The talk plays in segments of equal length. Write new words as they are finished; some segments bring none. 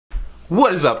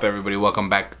What is up, everybody? Welcome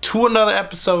back to another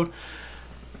episode,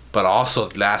 but also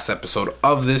the last episode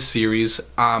of this series.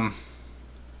 I'm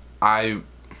so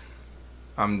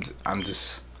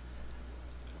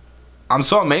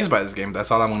amazed by this game.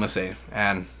 That's all I'm gonna say.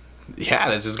 And yeah,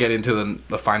 let's just get into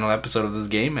the final episode of this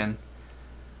game and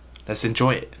let's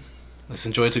enjoy it. Let's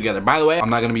enjoy it together. By the way, I'm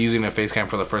not gonna be using a face cam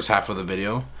for the first half of the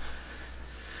video,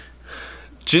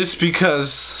 just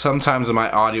because sometimes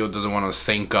my audio doesn't want to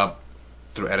sync up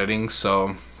through editing,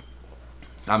 so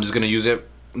I'm just gonna use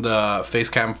the face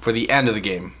cam for the end of the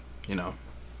game, you know,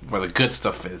 where the good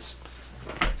stuff is.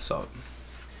 So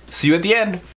see you at the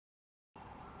end.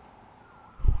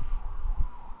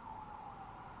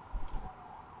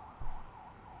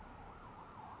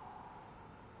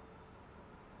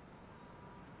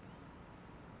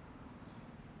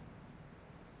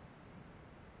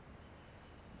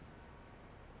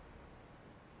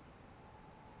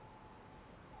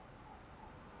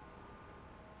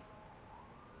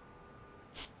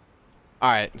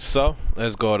 Alright, so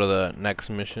let's go to the next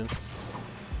mission.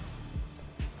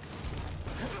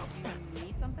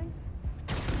 Need something?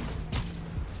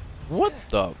 What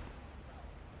the?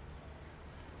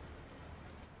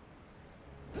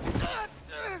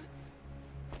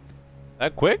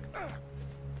 That quick?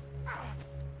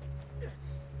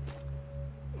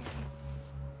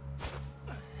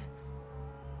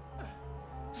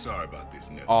 Sorry about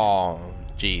this, nephew. Oh,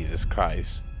 Jesus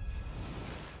Christ.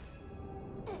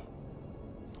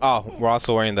 Oh, we're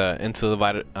also wearing the Into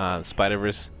the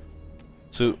Spider-Verse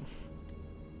suit.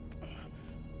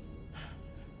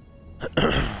 Can't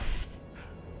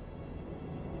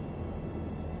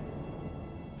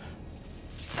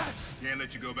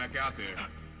let you go back out there.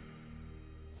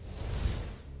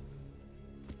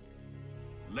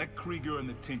 Let Krieger and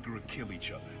the Tinkerer kill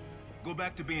each other. Go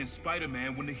back to being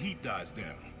Spider-Man when the heat dies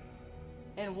down.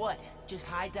 And what? Just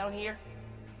hide down here?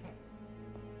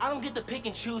 I don't get to pick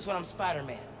and choose when I'm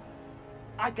Spider-Man.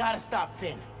 I gotta stop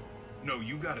Finn. No,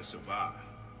 you gotta survive.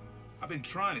 I've been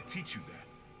trying to teach you that,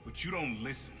 but you don't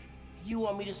listen. You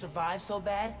want me to survive so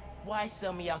bad? Why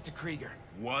sell me out to Krieger?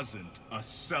 Wasn't a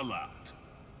sellout.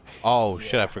 Oh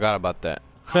shit, I forgot about that.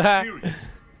 I'm serious.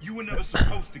 You were never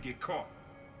supposed to get caught.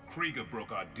 Krieger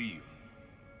broke our deal.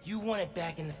 You want it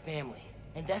back in the family,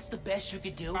 and that's the best you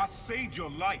could do? I saved your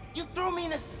life. You threw me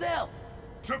in a cell!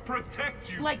 To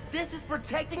protect you. Like this is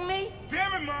protecting me?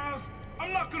 Damn it, Miles!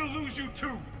 I'm not gonna lose you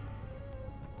too!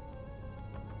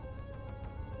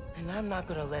 And I'm not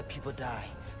gonna let people die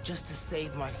just to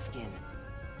save my skin.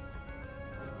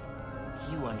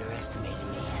 You underestimated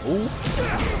me. Ooh.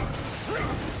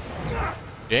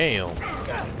 Damn.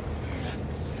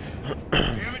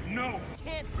 Damn it, no!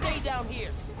 Can't stay down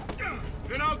here!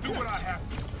 Then I'll do what I have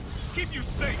to. Keep you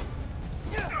safe.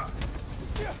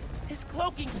 His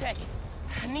cloaking tech!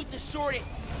 I need to short it.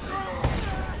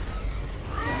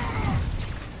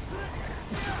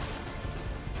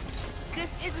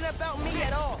 This isn't about me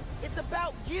at all. It's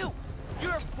about you.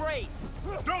 You're afraid.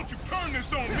 Don't you turn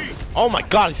this on me! Oh my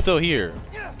god, he's still here.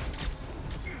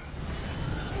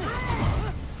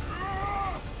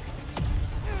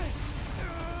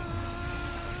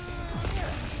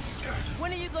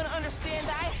 When are you gonna understand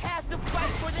that I have to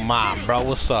fight for this Mom, city? bro,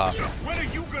 what's up? When are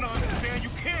you gonna understand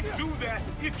you can't do that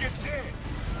if you're dead?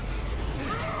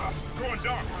 Going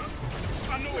dark,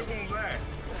 huh? I know it won't last.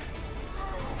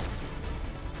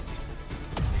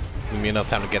 Give me enough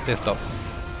time to get this though.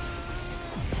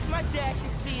 My dad can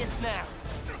see us now.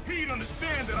 He'd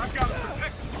understand that I gotta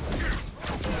protect him.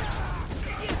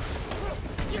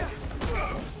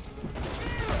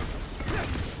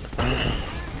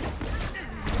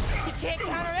 He can't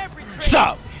counter every trick.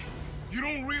 Stop! You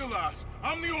don't realize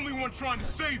I'm the only one trying to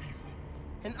save you.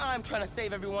 And I'm trying to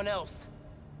save everyone else.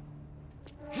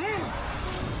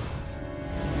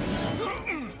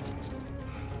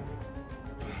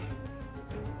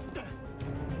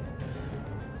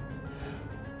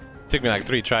 Took me like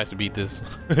 3 tries to beat this.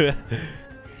 You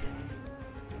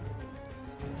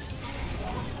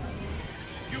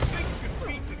think you can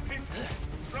beat the Tinkerer?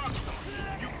 Trust me,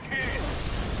 you can.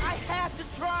 I have to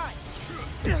try.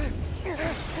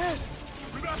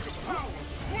 Without the power,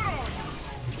 what are you?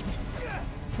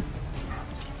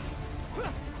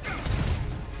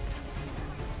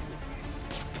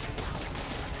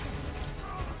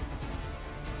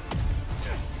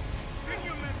 Didn't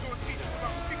your mentor teach you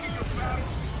about picking your battles?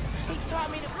 He taught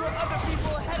me to put other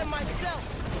people ahead of myself.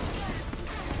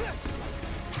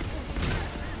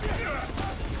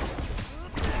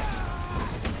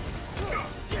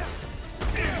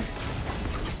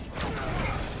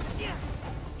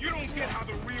 You don't get how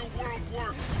the real world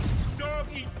works. Dog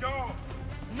eat dog.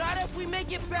 Not if we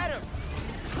make it better.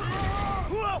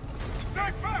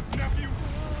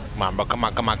 Come on, bro. Come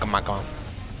on, come on, come on, come on.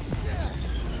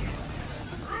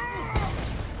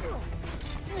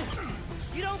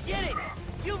 You don't get it.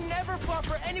 You never fought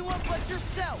for anyone but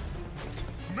yourself.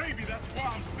 Maybe that's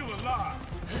why I'm still alive.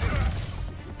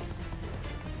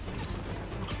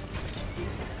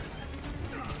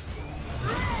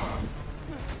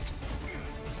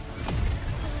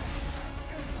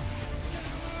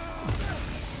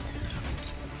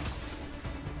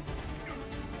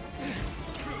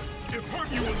 If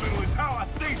hurting you a little is how I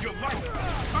saved your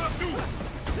life, I'll do it.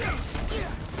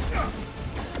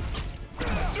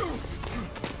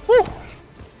 Woo!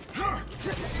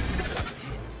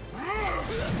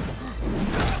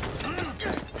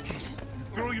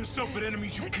 Throw yourself at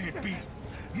enemies you can't beat.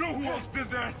 Know who else did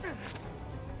that?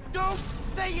 Don't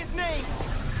say his name.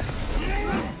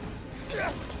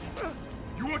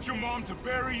 You want your mom to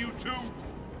bury you too?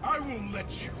 I won't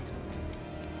let you.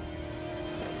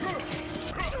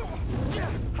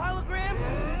 Holograms?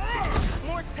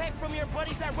 More tech from your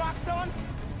buddies at Roxxon?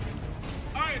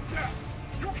 I adapt.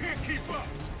 You can't keep up.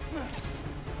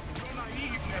 You're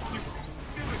naive, nephew.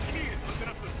 Still a kid looking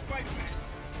up to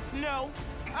Spider-Man. No,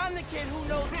 I'm the kid who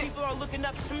knows people are looking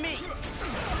up to me.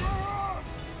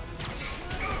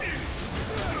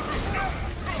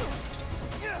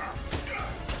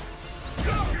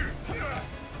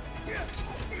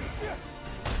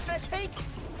 That takes.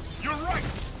 You're right.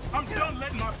 I'm done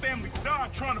letting my family die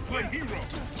trying to play hero.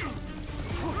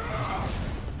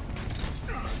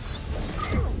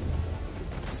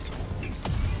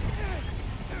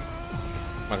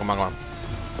 Come on, come on, come on.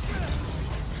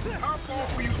 How far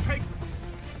will you take this?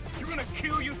 You gonna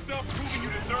kill yourself proving you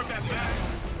deserve that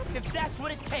badge? If that's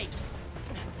what it takes.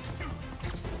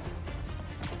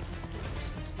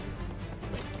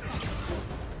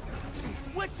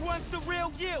 Which one's the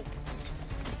real you?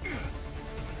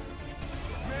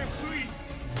 Man, please,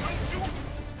 don't do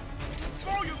this.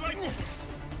 Throw your life.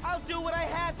 I'll do what I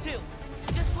have to.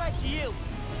 Just like you.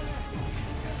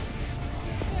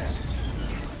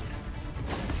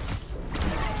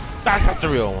 That's not the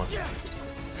real one.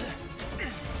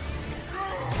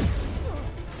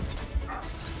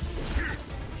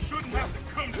 Shouldn't have to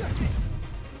come to this.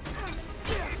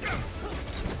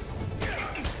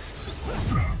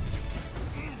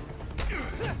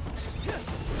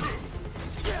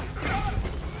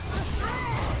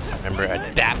 Remember,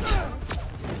 adapt.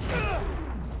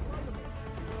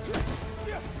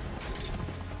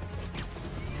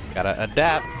 Gotta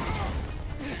adapt.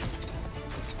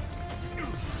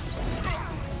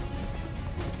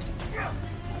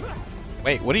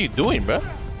 Wait, what are you doing, bro?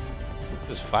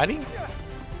 Just fighting?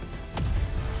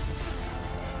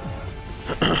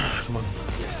 Come on.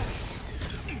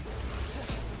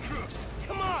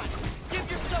 Come on,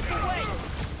 give yourself away.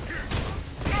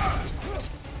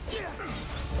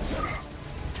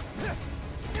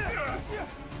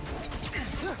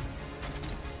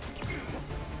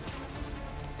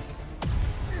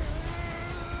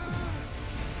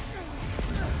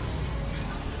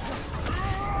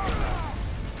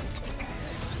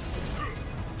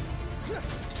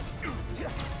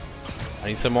 I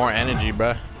need some more energy,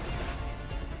 bruh.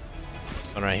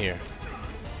 One right here.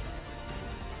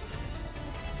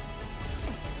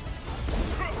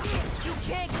 You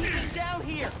can't keep me down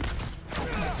here.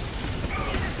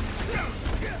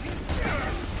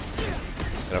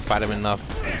 Gotta fight him enough.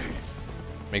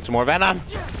 Make some more venom.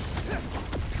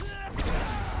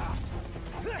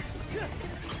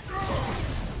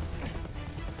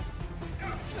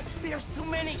 There's too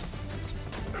many.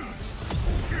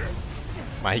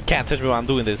 Man, he can't touch me while I'm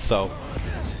doing this, so.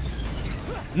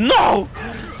 No!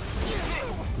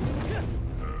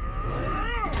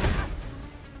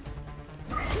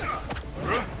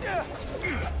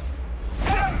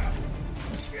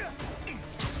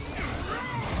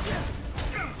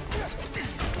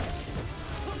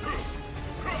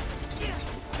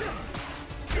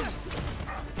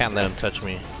 Can't let him touch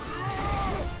me.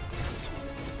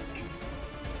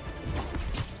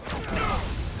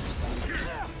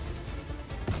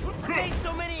 Made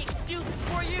so many excuses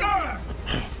for you.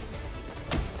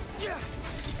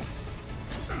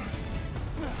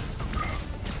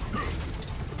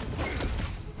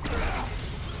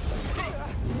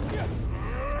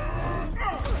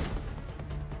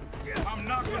 I'm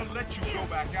not gonna let you go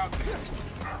back out there.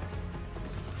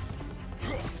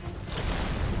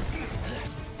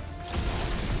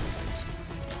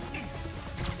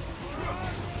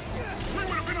 We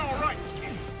would have been all right.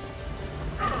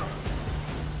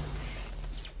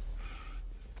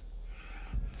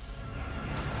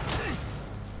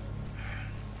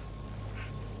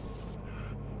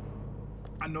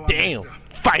 I know I Damn! messed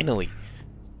up. Finally!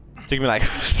 Took me like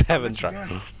 7 Let you tries.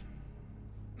 down.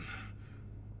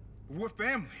 We're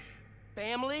family.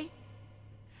 Family?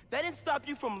 That didn't stop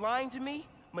you from lying to me,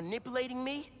 manipulating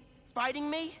me, fighting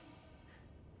me?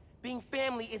 Being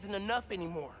family isn't enough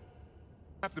anymore.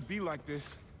 Have to be like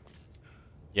this.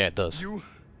 Yeah, it does. You,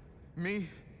 me,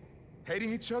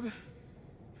 hating each other?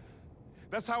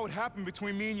 That's how it happened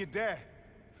between me and your dad.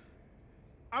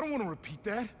 I don't want to repeat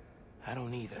that. I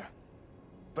don't either.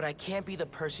 But I can't be the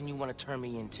person you want to turn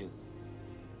me into.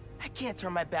 I can't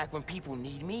turn my back when people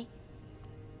need me.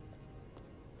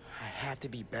 I have to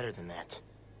be better than that.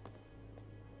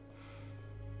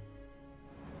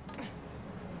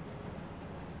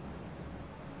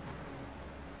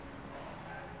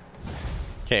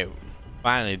 Okay,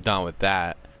 finally done with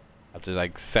that. After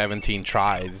like 17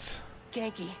 tries.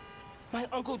 Ganke, my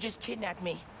uncle just kidnapped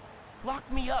me.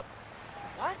 Locked me up.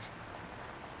 What?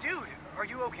 Dude, are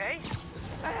you okay?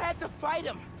 I had to fight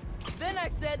him. Then I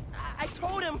said, I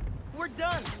told him, we're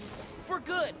done. For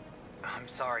good. I'm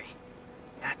sorry.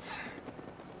 That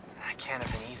can't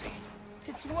have been easy.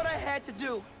 It's what I had to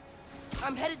do.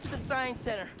 I'm headed to the Science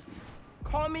Center.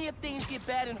 Call me if things get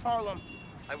bad in Harlem.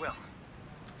 I will.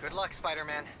 Good luck,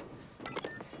 Spider-Man.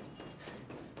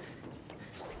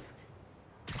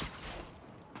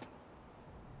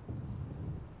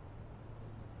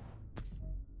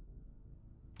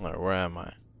 Alright, where am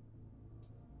I?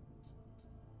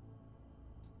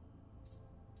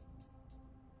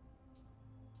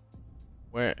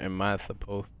 Where am I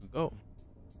supposed to go?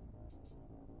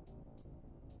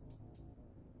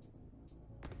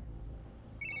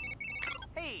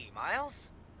 Hey,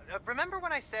 Miles. Remember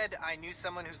when I said I knew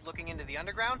someone who's looking into the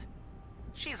underground?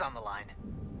 She's on the line.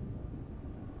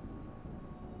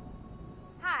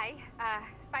 Hi,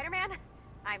 Spider-Man.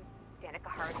 I'm Danica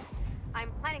Hart. I'm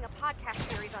planning a podcast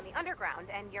series on the underground,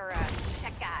 and your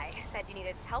tech guy said you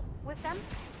needed help with them.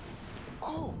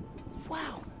 Oh,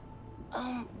 wow.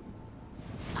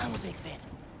 I'm a big fan.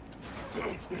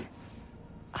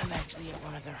 I'm actually at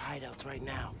one of their hideouts right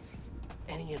now.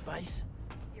 Any advice?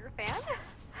 You're a fan?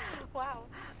 Wow.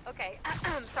 Okay.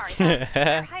 Sorry.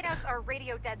 Their hideouts are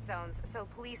radio dead zones, so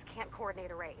police can't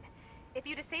coordinate a raid. If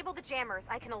you disable the jammers,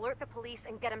 I can alert the police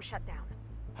and get them shut down.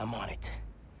 I'm on it.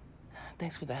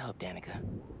 Thanks for the help, Danica.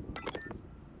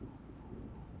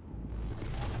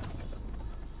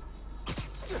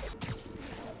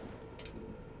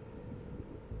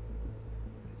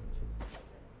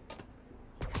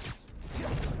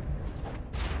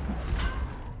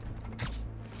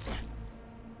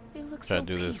 It looks Try so to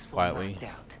do this peaceful quietly. knocked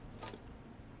out.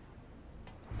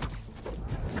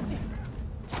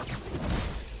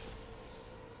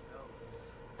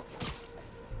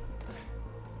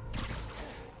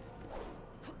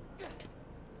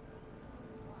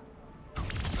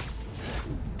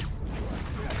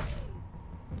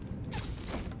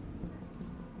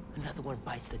 Another one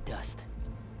bites the dust.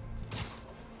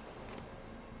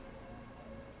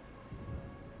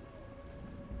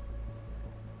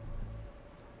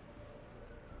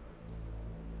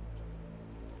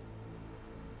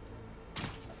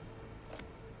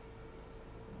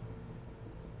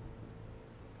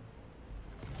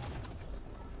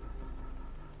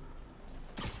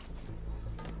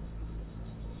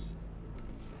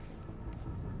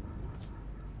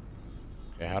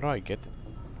 Okay, how do I get this?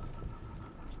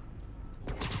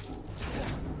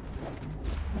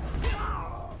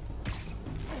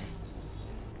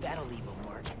 That'll leave a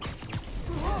mark.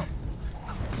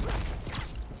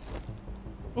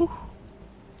 Ooh.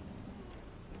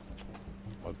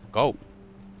 Let's go.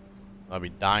 I'll be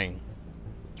dying.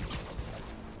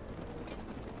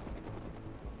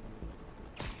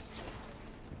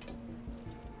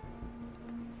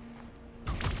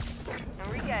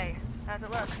 Enrique, how's it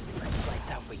look?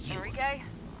 Lights out for you. Enrique?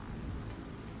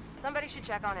 Somebody should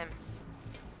check on him.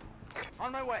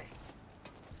 On my way.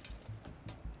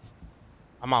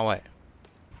 I'm on my way.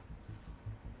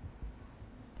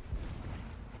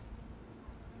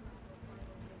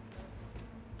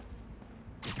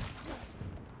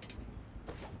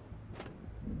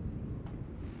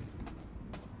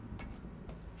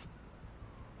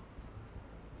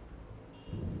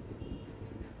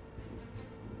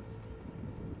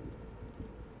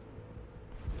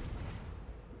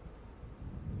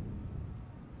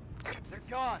 They're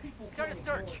gone. Start a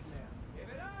search. Give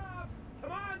it up!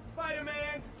 Come on,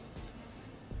 Spider-Man!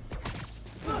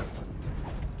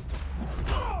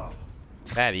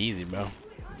 That easy, bro.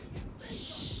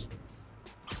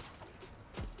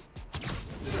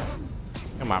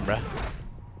 Come on, bro.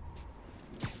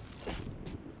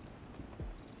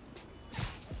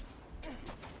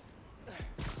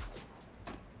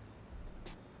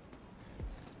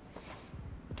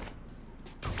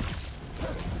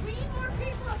 We need more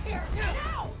people up here,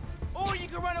 now! Or you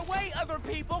can run away, other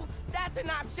people. That's an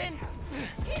option.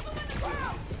 Keep them in the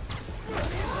ground.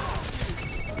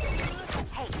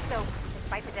 Hey, so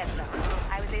despite the dead zone,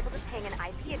 I was able to ping an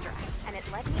IP address, and it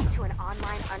led me to an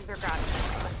online underground.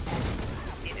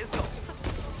 It is gold.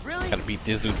 Really? Gotta beat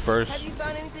this dude first. Have you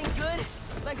found anything good?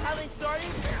 Like how they started?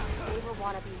 They were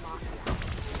wannabe mafia.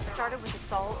 Started with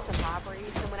assaults and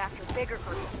robberies, then went after bigger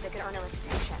groups so they could earn a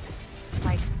reputation.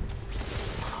 Like...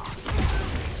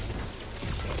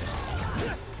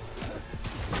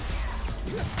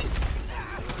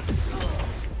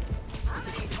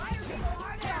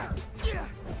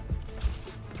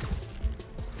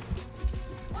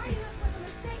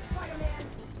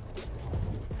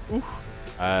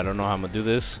 I don't know how I'm gonna do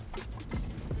this.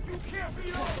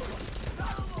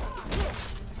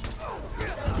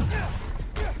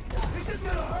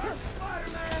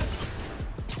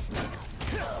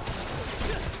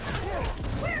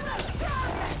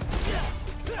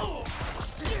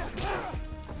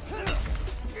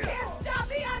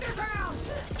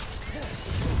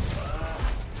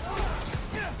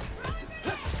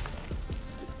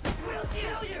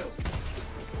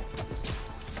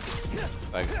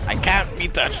 Like, I can't be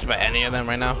touched by any of them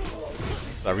right now.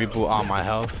 So I reboot all my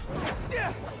health.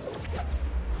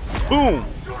 Boom!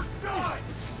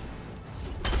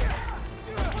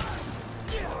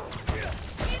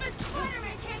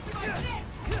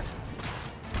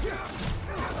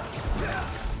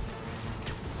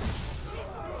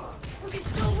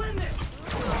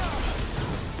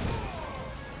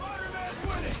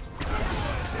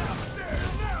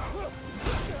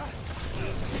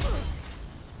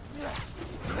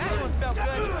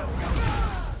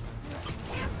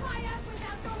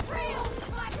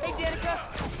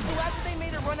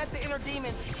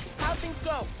 Demons. How'd things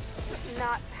go?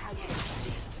 Not how you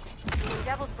expect. When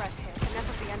Devil's Breath hit, enough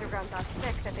of the underground got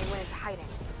sick that they went into hiding.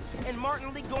 And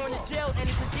Martin Lee going to jail and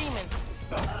it's the demons.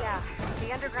 Yeah,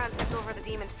 the underground took over the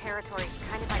demons' territory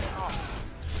kind of by default.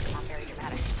 Not very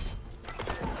dramatic.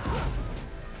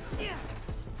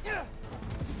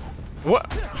 What?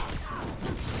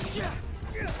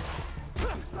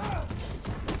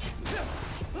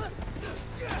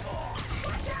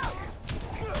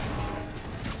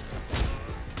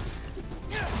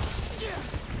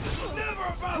 Never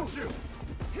about you!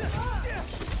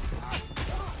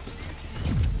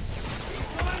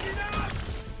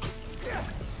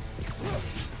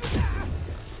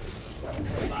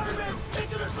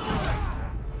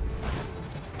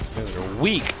 They're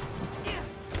weak.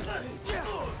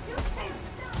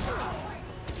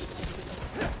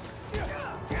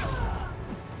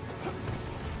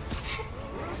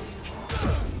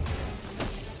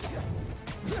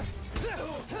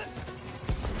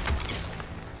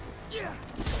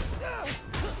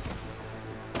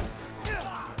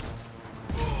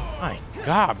 My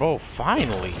God, bro,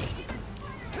 finally.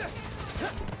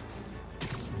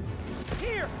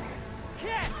 Here.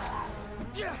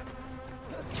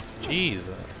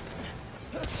 Jesus.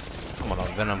 Come on,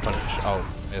 Venom Punish. Oh,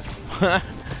 yes.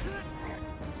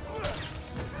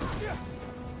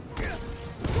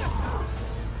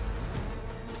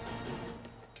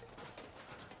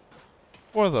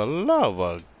 For the love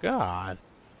of God.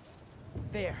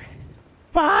 There.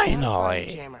 Finally.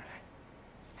 Jammer.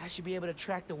 I should be able to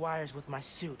track the wires with my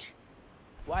suit.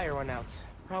 Wire runouts.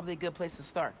 Probably a good place to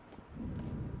start.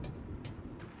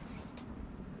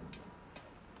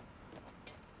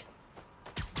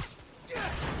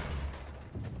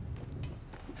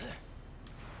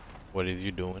 What is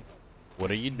you doing?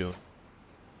 What are you doing?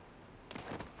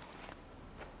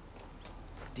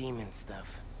 Demon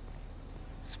stuff.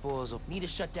 Spoils will need to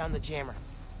shut down the jammer.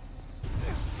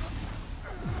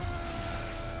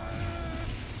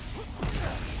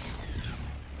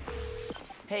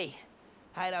 Hey,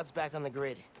 hideout's back on the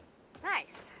grid.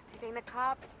 Nice. Tipping the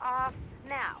cops off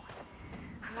now.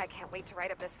 I can't wait to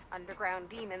write up this underground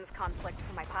demons conflict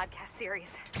for my podcast series.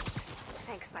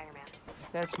 Thanks, Spider-Man.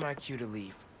 That's my cue to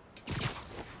leave.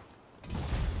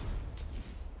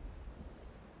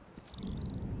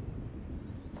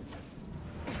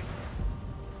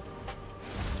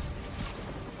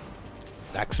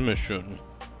 Mission.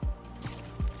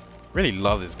 Really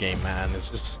love this game, man. It's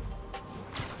just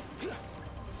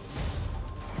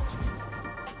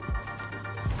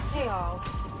Hey all,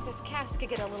 this cast could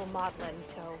get a little maudlin,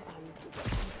 so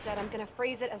instead I'm gonna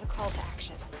phrase it as a call to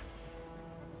action.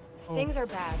 Things are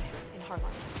bad in Harlem.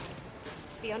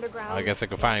 The underground. I guess I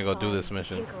could finally go do this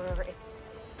mission. Tinkerer, it's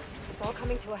all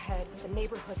coming to a head with the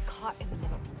neighborhood caught in the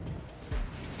middle.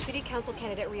 City Council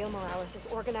candidate Rio Morales is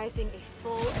organizing a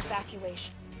full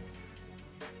evacuation.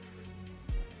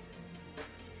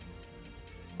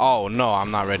 Oh no,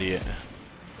 I'm not ready yet.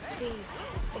 So Please,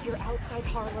 if you're outside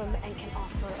Harlem and can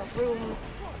offer a room,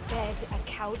 bed, a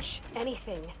couch,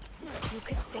 anything, you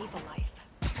could save a life.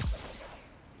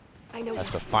 I know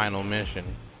That's the final mission.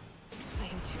 I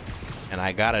am too. And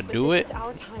I gotta But do this it is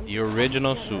our time the to come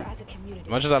original together suit. as a community. As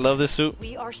much as I love this suit,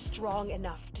 We are strong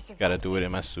enough to survive. gotta do it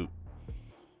in my this. suit.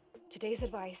 Today's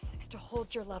advice is to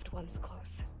hold your loved ones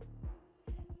close.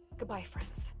 Goodbye,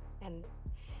 friends. And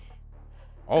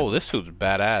Oh, this suit's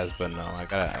badass, but no, I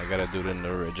gotta do it in the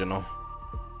original.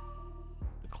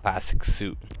 The classic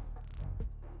suit.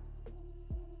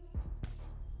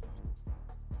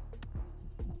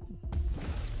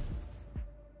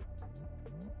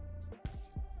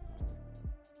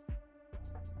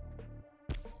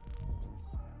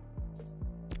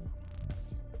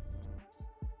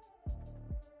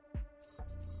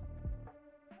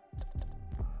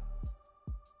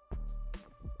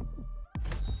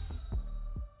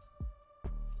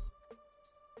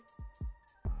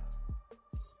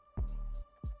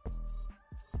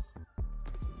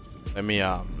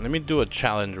 Let me do a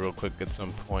challenge real quick at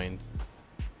some point.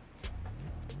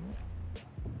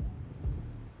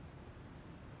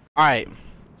 Alright,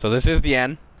 so this is the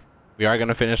end. We are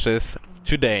gonna finish this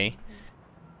today.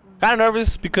 Kinda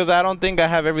nervous because I don't think I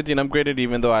have everything upgraded,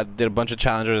 even though I did a bunch of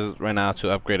challenges right now to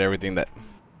upgrade everything that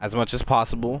as much as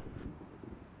possible.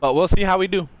 But we'll see how we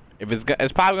do. If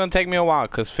it's probably gonna take me a while,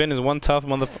 cause Finn is one tough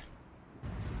mother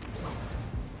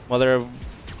of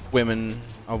women,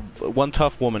 one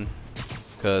tough woman.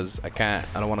 Cause I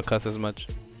don't want to cuss as much.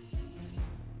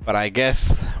 But I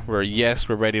guess we're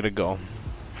ready to go.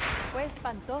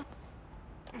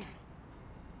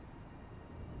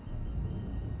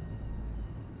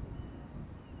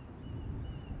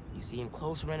 You see him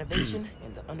close renovation,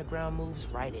 and the underground moves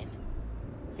right in.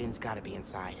 Finn's gotta be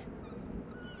inside.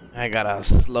 I gotta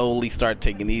slowly start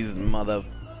taking these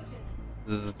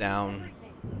down.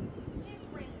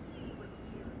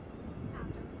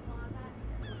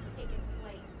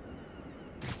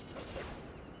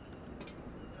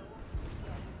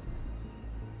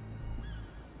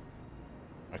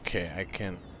 Okay, I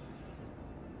can.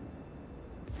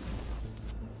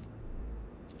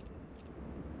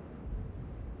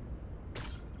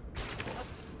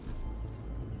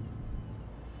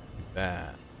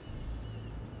 That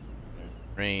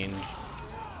range.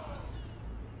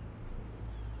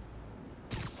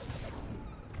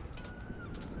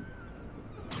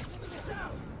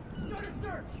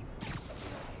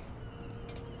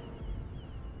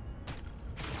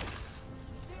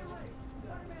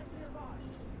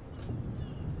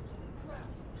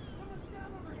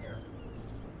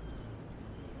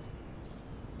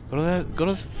 Go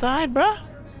to the side, bruh.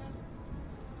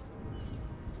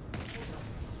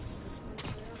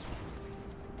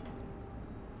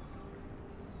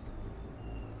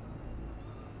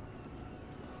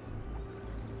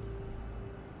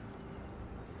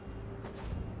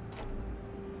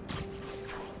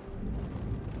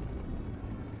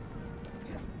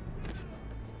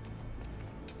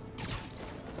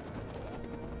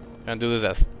 Gonna do this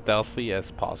as stealthy as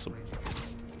possible.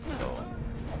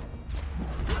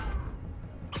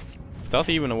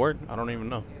 Stealthy even a word? I don't even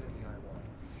know.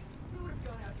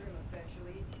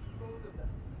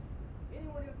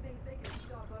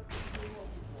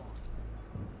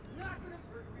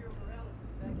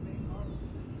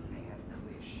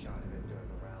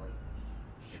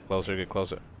 Get closer, get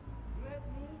closer.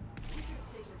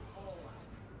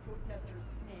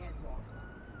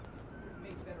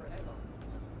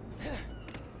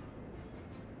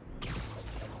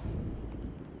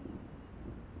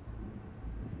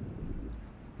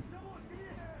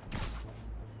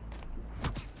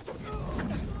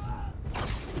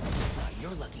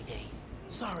 Your lucky day.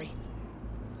 Sorry.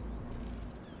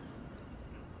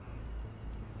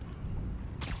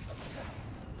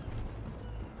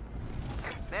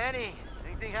 Manny,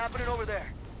 anything happening over there?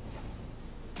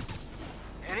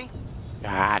 Manny?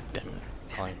 God damn it.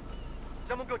 Fine.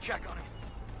 Someone go check on him.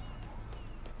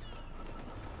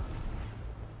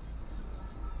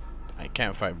 I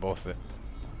can't fight both of it.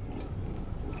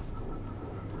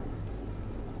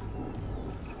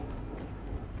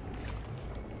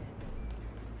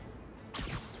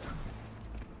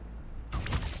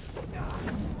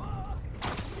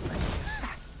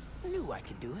 Knew I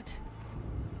could do it.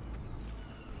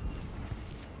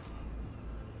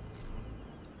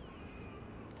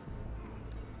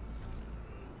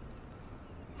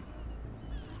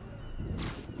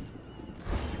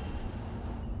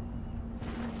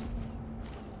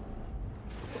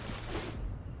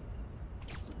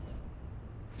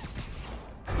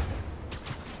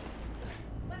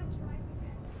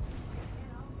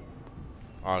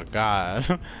 Oh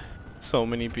God. So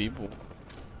many people.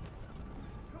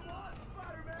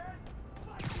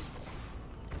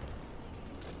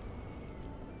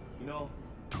 You know,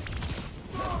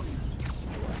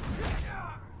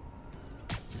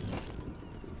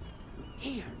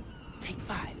 here, take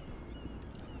 5.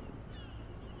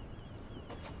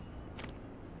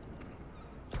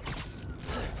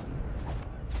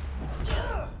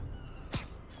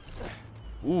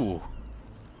 Ooh.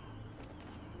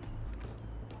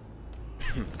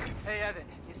 Hey, Evan,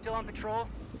 you still on patrol?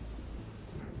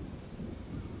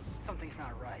 Something's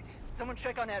not right. Someone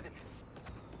check on Evan.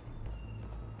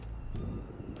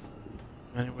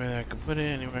 Anywhere I can put it,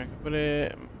 anywhere I can put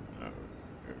it.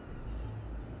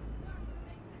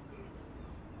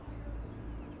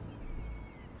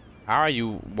 How are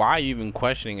you? Why are you even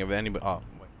questioning if anybody? Oh,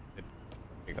 wait.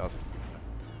 It goes.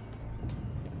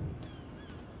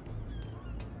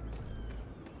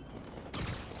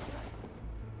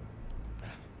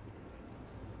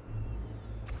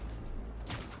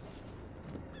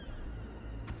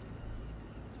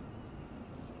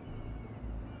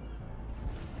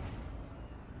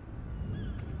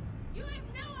 You have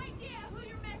no idea who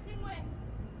you're messing with.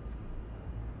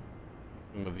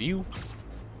 With you.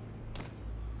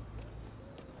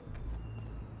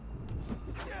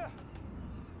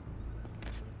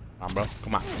 Come on, bro.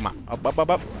 Come on, come on. Up, up, up,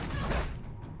 up.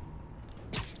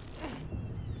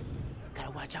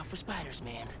 Gotta watch out for spiders,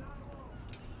 man.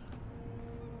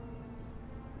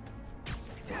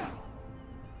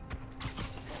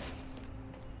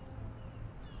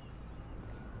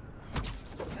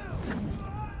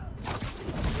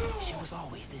 She was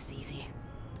always this easy.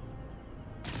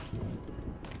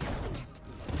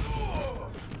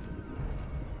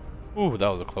 Ooh, that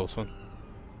was a close one.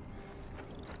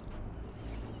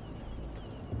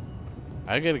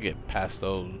 I gotta get past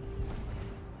those.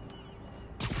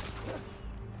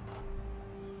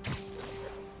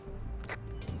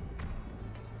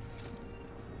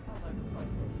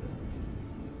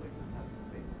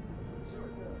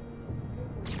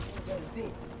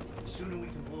 Sooner we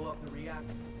can blow up the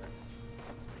reactor.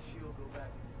 She'll go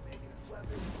back into making a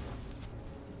weapon.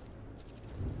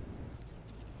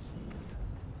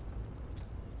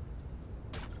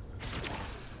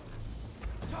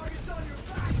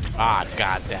 Ah,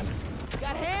 god damn it.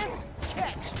 Got hands?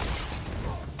 Catch.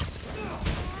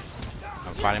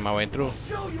 I'm fighting my way through.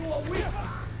 Show you what we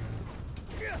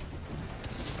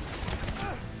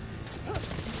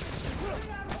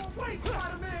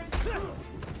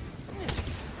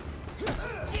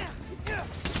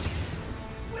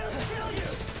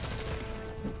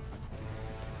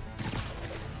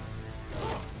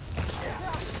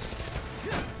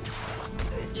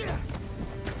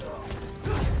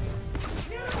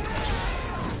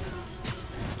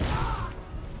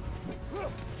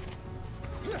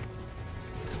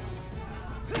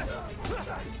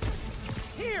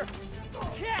Here!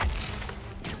 Catch!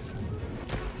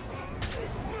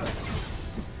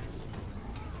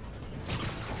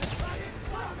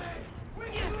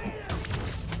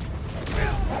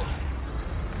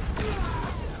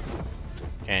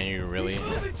 Can you really?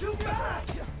 Too fast!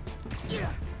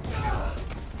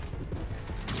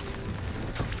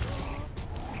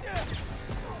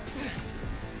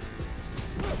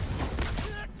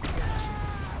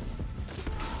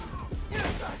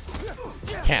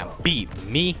 Can't beat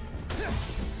me.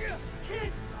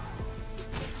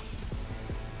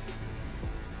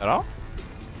 At all?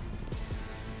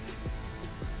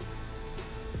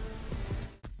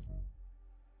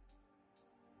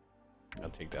 I'll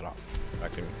take that off.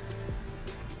 Back to me.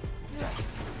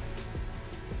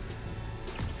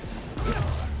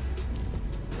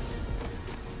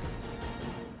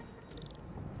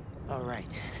 All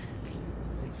right.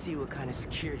 Let's see what kind of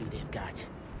security they've got.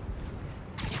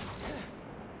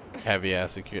 Heavy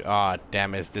ass security. Ah,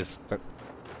 damn it. It's this.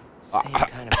 Same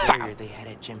kind of barrier they had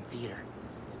at Gym Theater.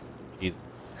 Jeez.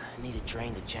 I need to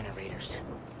drain the generators.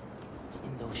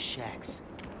 In those shacks.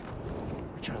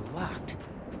 Which are locked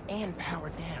and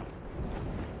powered down.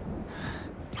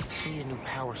 I need a new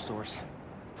power source.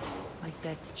 Like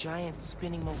that giant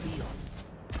spinning mobile.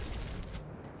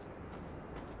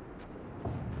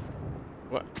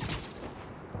 What?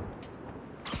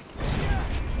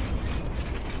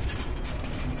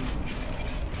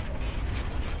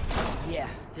 Yeah,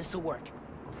 this'll work.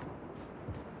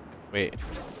 Wait.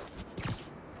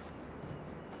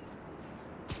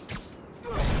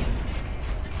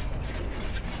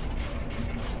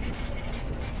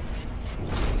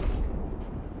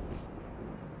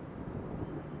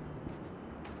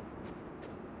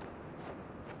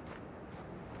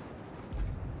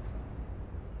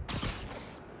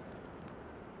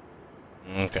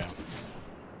 Okay.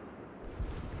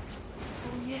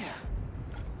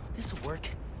 should work.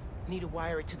 Need to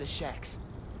wire it to the shacks.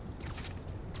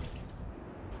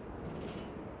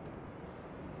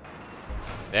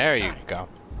 There you go.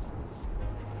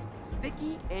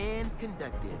 Sticky and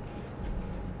conductive.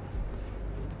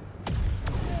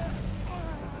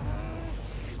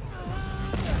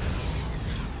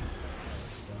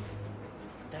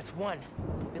 That's one.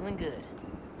 Feeling good.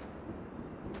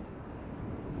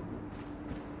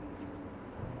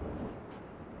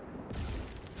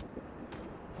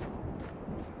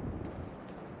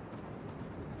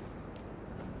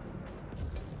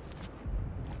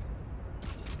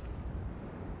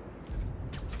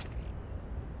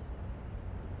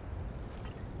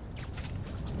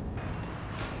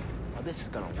 Oh, this is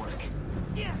gonna work.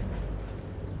 Yeah.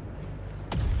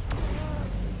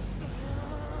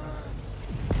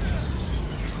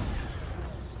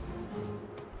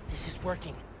 This is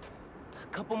working. A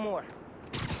couple more.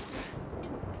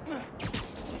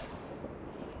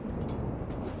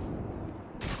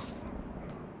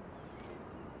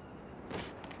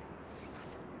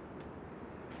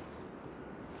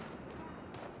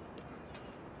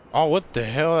 Oh, what the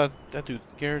hell? That dude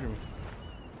scared me.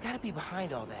 Gotta be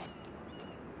behind all that.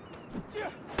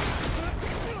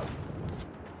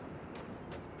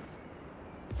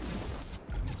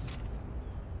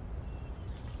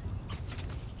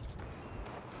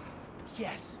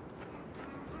 Yes.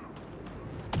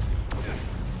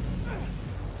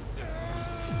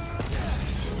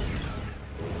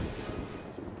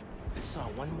 I saw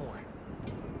one more.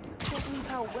 Can't believe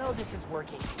how well this is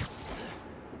working.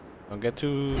 Don't get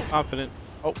too confident.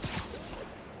 Oh.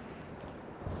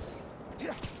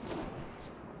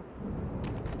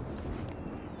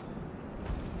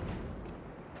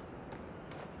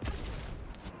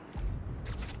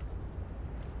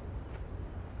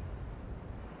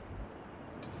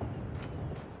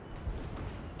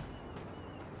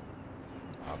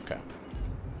 Okay.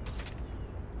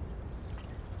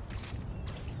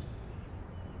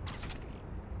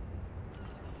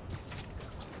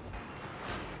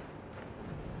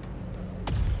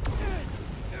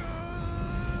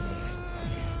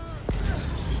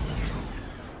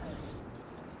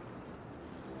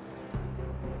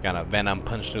 Got a venom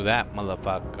punch through that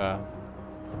motherfucker.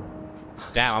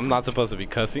 Damn, I'm not supposed to be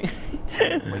cussing.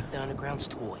 Break the underground's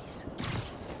toys.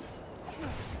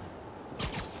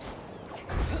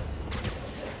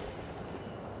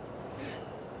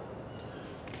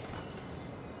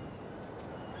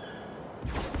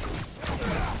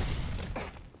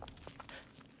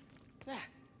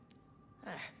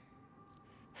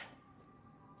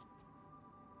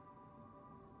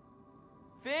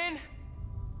 Finn,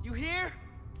 you here?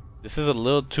 This is a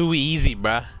little too easy,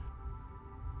 bruh.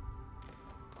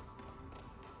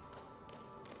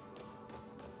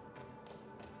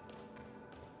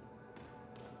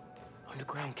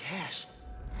 Underground cache.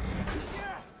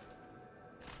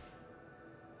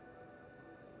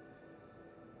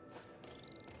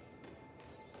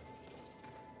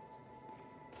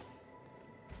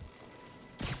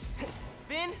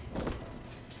 Finn,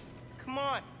 come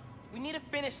on. We need to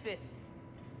finish this.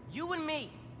 You and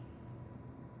me.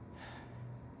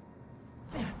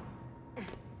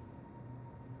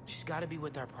 She's got to be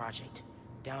with our project.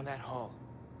 Down that hall.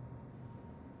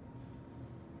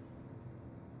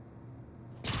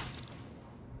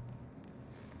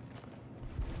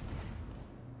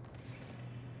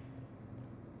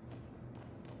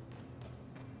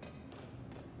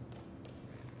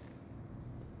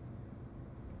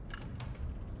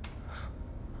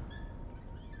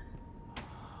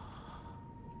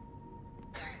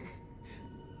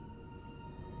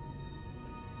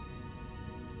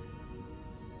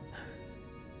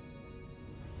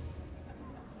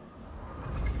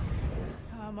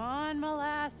 Come on,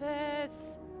 Molasses.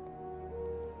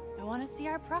 I want to see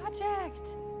our project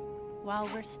while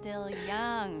we're still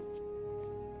young.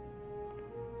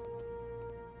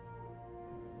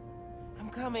 I'm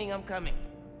coming.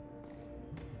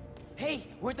 Hey,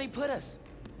 where'd they put us?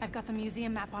 I've got the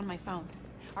museum map on my phone.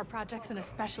 Our project's in a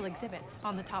special exhibit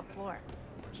on the top floor.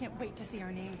 Can't wait to see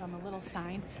our names on the little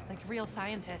sign, like real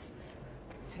scientists.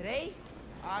 Today,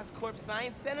 Oscorp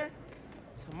Science Center.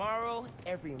 Tomorrow,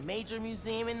 every major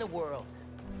museum in the world.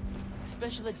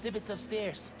 Special exhibits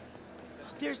upstairs.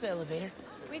 There's the elevator.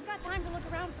 We've got time to look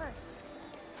around first.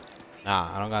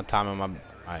 Nah, I don't got time on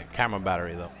my camera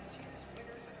battery though.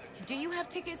 Do you have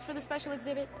tickets for the special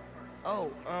exhibit?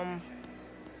 Oh,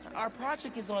 our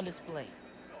project is on display.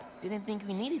 Didn't think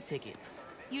we needed tickets.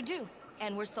 You do,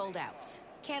 and we're sold out.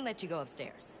 Can't let you go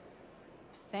upstairs.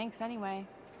 Thanks anyway.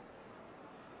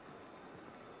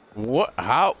 What?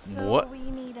 How? So what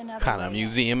we need another kind of way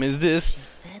museum is this? She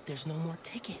said there's no more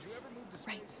tickets.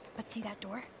 Right, but see that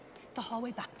door? The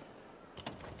hallway back.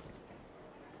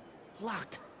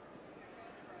 Locked.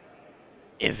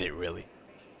 Is it really?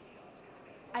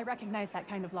 I recognize that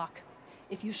kind of lock.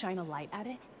 If you shine a light at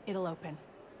it, it'll open.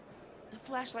 The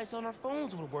flashlights on our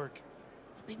phones would work,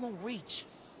 but they won't reach.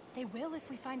 They will if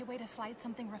we find a way to slide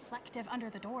something reflective under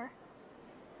the door.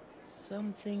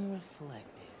 Something reflective.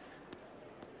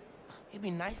 It'd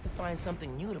be nice to find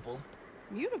something mutable.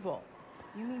 Mutable?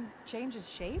 You mean changes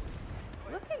shape?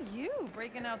 Look at you,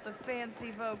 breaking out the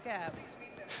fancy vocab.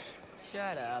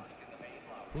 Shut up.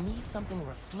 We need something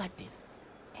reflective.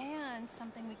 And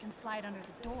something we can slide under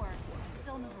the door,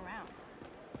 still move around.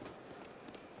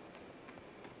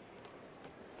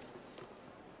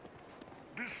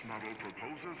 This model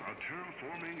proposes a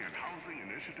terraforming and housing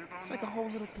initiative on It's like a whole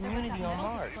little There was community that on metal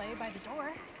Mars. display by the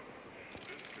door.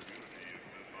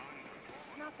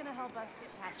 Not gonna help us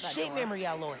get past that Shape door. memory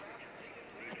alloy.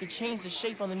 I could change the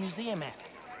shape on the museum map.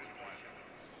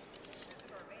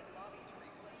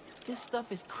 This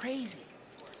stuff is crazy.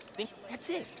 That's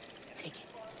it. Take it.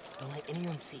 Don't let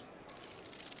anyone see.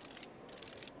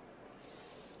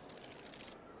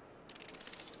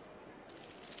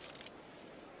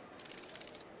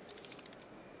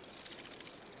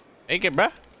 Take it,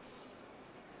 bruh.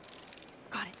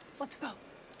 Got it. Let's go.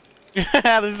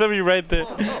 There's somebody right there.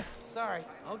 Oh, sorry.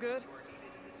 All good.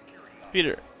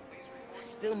 Peter. I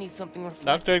still need something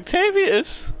reflective. Dr.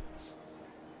 Octavius.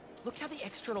 Look how the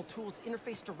external tools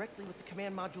interface directly with the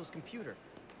command module's computer.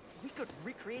 We could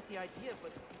recreate the idea,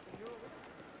 but the neural...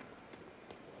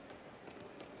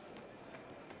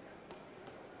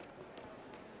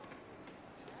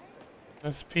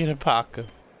 That's Peter Parker.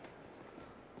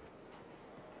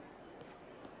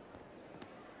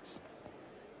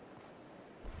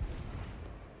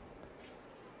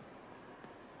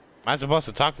 Am I supposed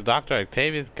to talk to Dr.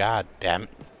 Octavius? God damn it.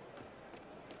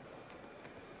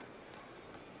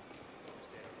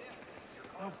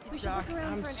 We should Doc, look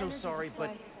around I'm for an so energy sorry,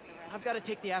 but display. I've got to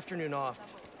take the afternoon off.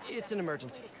 It's an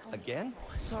emergency. Again?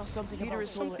 I saw something Peter, about is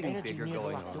solar something energy bigger near the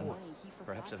going locked on? door.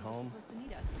 Perhaps at home?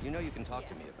 You know you can talk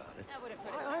to me about it.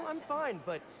 I'm fine,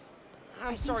 but I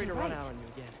I'm think sorry to you're run right. out on you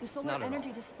again. The solar Not at energy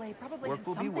all. display probably Work has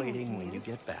will be something we waiting can when you use.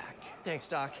 get back. Thanks,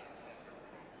 Doc.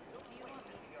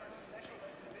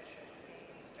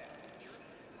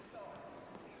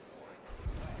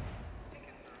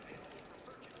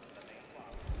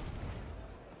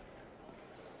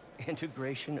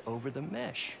 Integration over the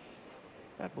mesh.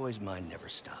 That boy's mind never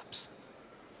stops.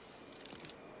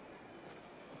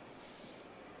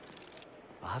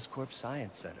 Oscorp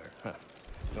Science Center. Huh.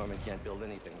 Norman can't build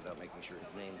anything without making sure his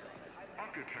name's on it.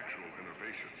 Architectural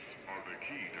innovations are the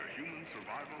key to human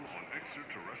survival on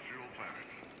extraterrestrial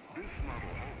planets. This model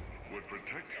home would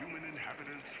protect human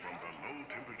inhabitants from the low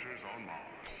temperatures on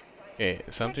Mars. Okay,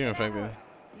 something reflective.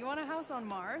 You want a house on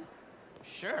Mars?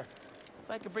 Sure. If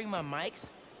I could bring my mics,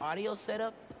 audio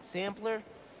setup, sampler,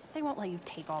 They won't let you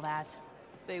take all that.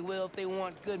 they will if they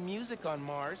want good music on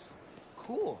Mars.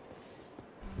 Cool.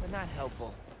 But not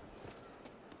helpful.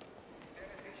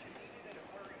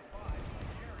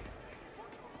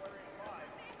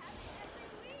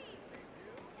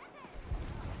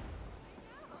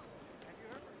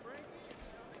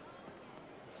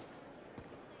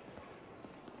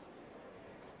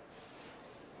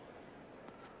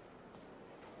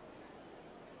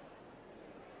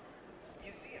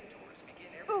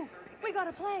 Ooh, we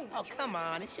gotta play. Oh, come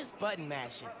on. It's just button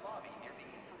mashing.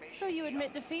 So you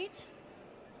admit defeat?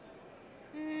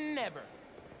 Never.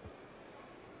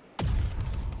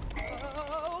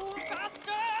 Oh,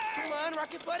 faster! Come on,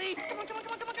 Rocket Buddy. Come on, come on,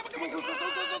 come on, come on, come on, come on, go, go,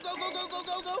 go, go, go, go, go,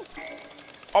 go, go.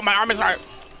 Oh, my arm is hurt.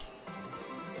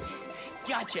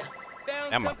 Gotcha.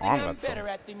 Found Yeah, my something arm I'm got so- better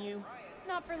at than you.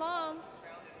 Not for long.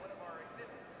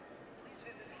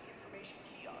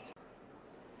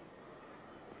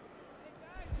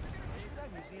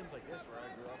 Museums like this where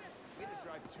I grew up, we had to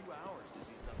drive 2 hours to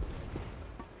see something.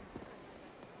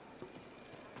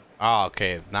 Oh,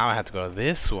 okay. Now I have to go to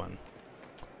this one.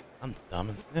 I'm dumb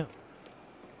as hell.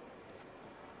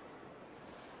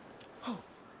 Oh,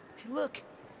 hey, look.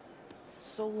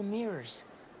 Solar mirrors.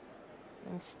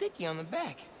 And sticky on the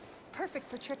back. Perfect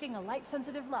for tricking a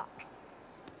light-sensitive lock.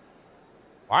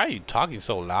 Why are you talking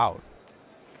so loud?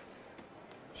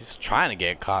 She's trying to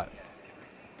get caught.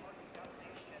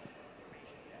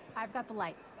 I've got the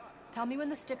light. Tell me when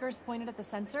the sticker's pointed at the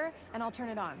sensor, and I'll turn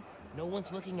it on. No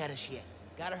one's looking at us yet.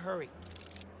 Gotta hurry.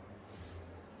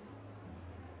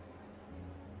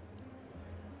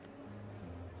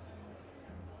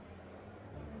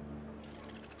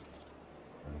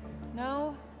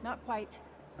 No, not quite.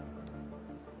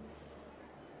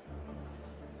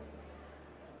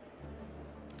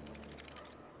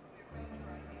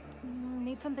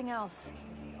 need something else.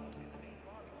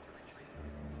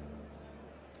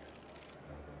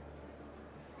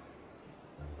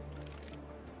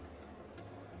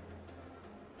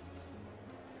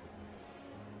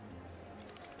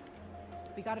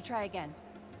 We gotta try again.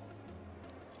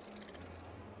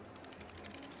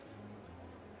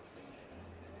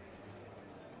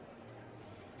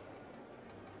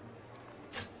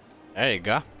 There you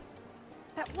go.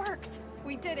 That worked!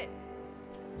 We did it!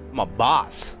 I'm a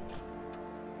boss.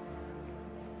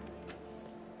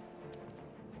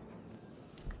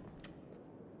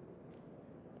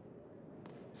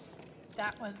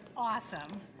 That was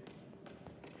awesome.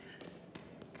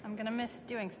 I'm gonna miss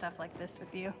doing stuff like this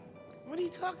with you. What are you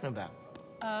talking about?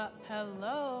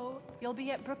 Hello? You'll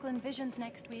be at Brooklyn Visions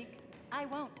next week. I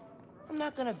won't. I'm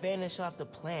not gonna vanish off the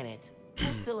planet.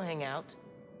 I'll still hang out.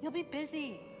 You'll be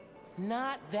busy.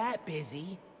 Not that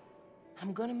busy.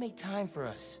 I'm gonna make time for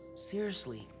us.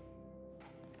 Seriously.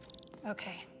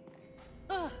 Okay.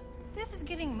 Ugh, this is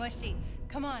getting mushy.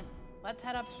 Come on, let's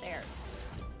head upstairs.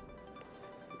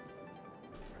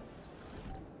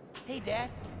 Hey, Dad.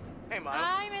 Hey,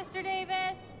 Miles. Hi, Mr.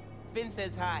 Davis. Finn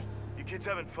says hi. You kids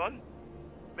having fun?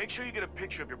 Make sure you get a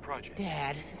picture of your project.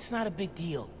 Dad, it's not a big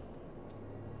deal.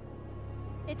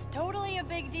 It's totally a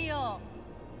big deal.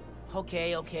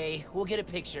 Okay, okay. We'll get a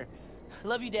picture.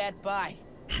 Love you, Dad. Bye.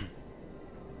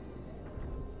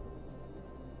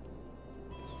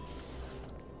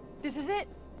 This is it.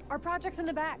 Our project's in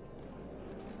the back.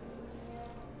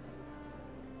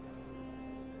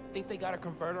 Think they got a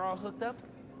converter all hooked up?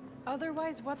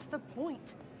 Otherwise, what's the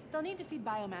point? They'll need to feed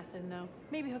biomass in, though.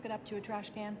 Maybe hook it up to a trash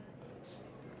can.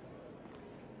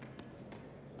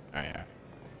 Oh yeah.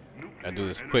 Nuclear Gotta do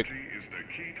this quick. energy is the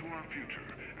key to our future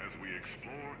as we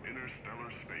explore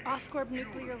interstellar space. Oscorp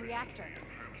nuclear reactor.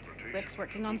 Rick's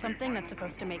working on something that's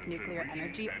supposed to make nuclear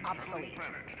energy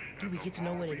obsolete. Do we get to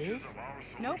know what it is?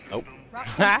 Nope. Nope.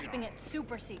 Roxanne's keeping it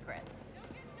super secret.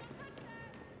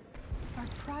 Our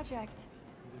project.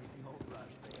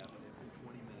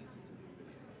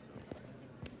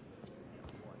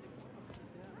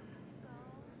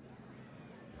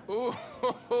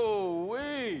 Oh,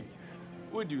 wait!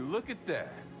 Would you look at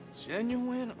that?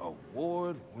 Genuine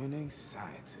award-winning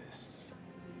scientists.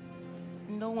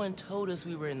 No one told us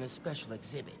we were in the special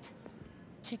exhibit.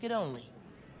 Ticket only.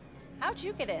 How'd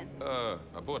you get in? I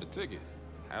bought a ticket.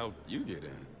 How'd you get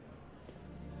in?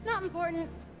 Not important.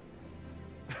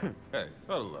 Hey,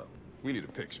 huddle up. We need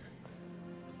a picture.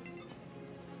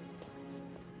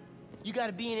 You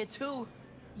gotta be in it too.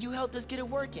 You helped us get it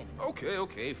working.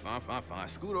 Okay, fine.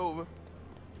 Scoot over.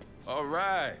 All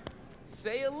right.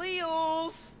 Say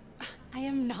alleles. I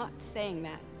am not saying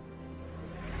that.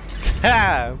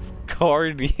 Ah, it's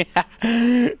corny.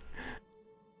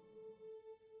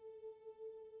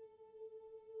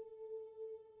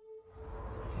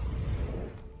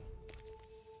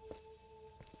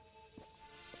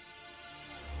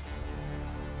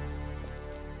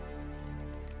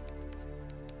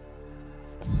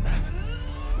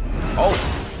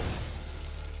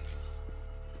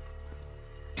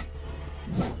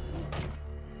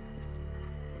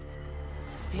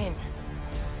 Finn,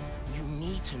 you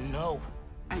need to know.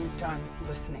 I'm done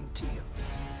listening to you.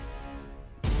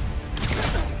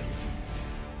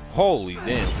 Holy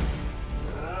damn.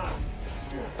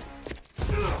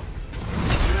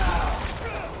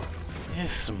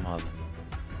 This mother.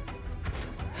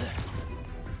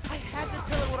 I had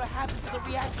to tell her what happened to the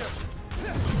reactor.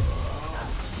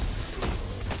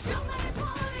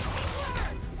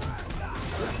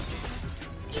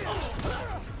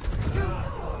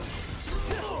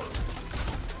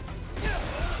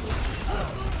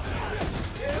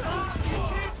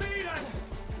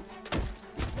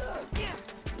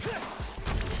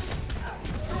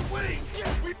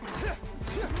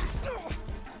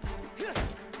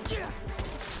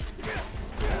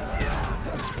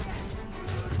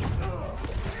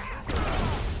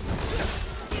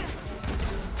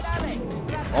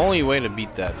 Only way to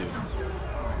beat that dude.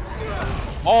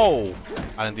 Oh!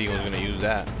 I didn't think he was gonna use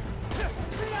that.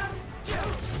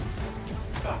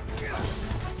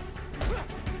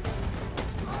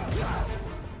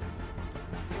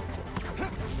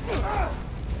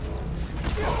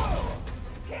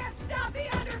 Can't stop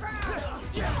the underground!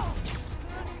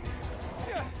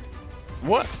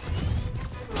 What?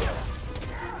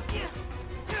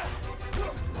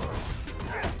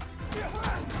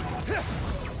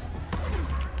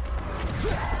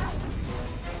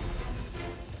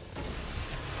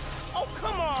 Oh,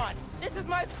 come on! This is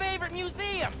my favorite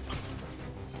museum!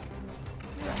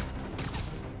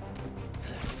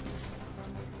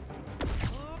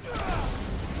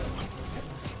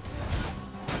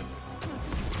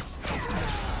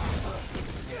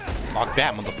 Fuck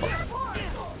that motherfucker.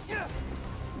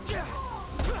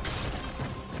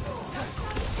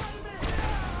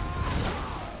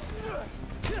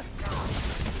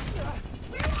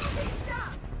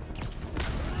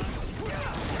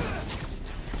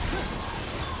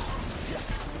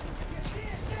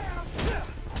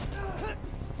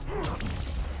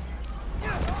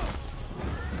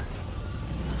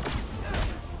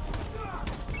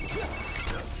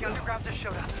 The underground just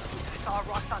showed up. I saw a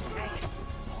Roxxon tank.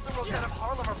 All the roads out of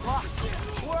Harlem are blocked.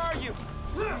 Where are you?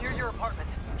 Near your apartment.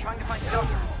 Trying to find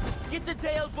shelter. Get to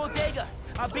Dale's Bodega.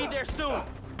 I'll be there soon.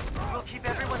 We'll keep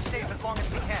everyone safe as long as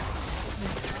we can.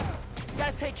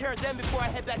 Gotta take care of them before I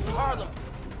head back to Harlem.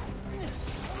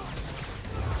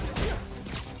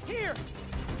 Here!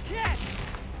 Catch!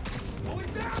 Going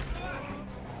down!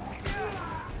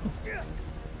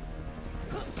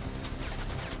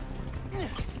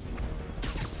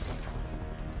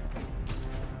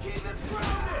 Keep it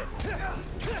grounded!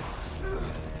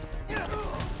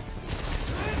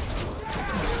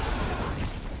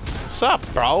 What's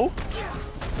up, bro?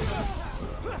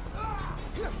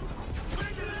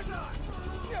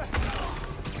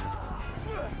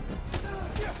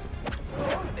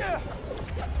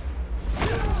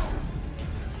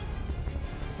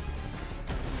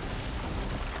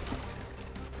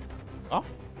 Oh.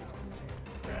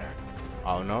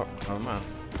 Oh no, never mind.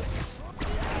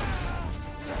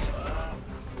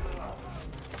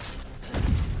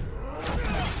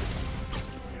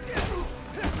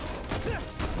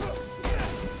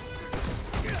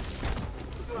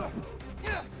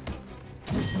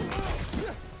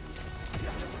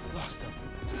 Lost them.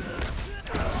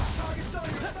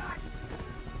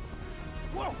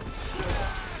 Whoa!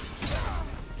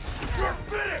 You're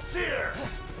finished here!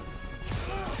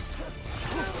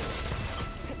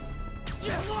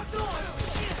 Get locked on!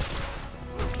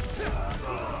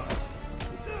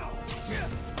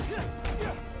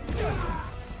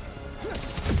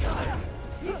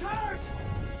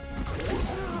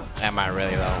 Am I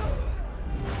really though?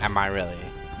 Am I really?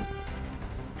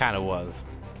 Kinda was.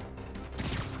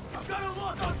 I've got a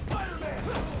lock on Spider-Man!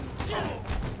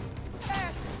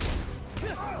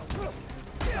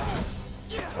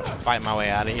 Fight my way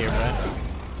out of here, bro.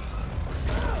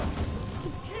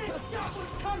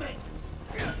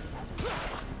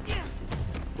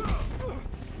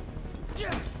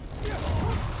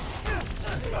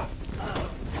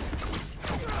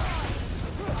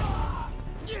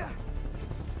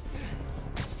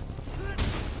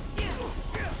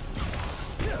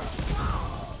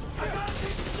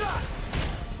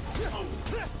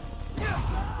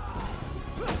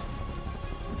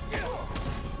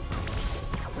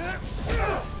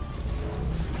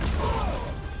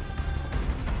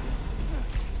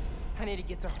 I need to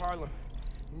get to Harlem.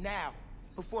 Now.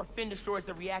 Before Finn destroys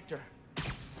the reactor.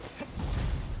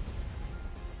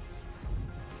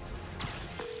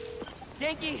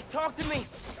 Yankee, talk to me.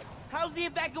 How's the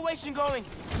evacuation going?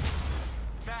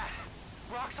 Matt,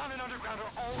 Roxxon and Underground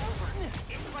are all over.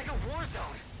 It's like a war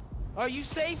zone. Are you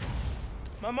safe?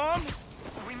 My mom?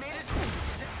 We made it.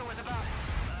 There was about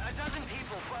a dozen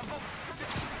people.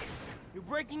 You're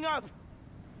breaking up.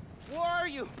 Where are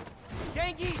you?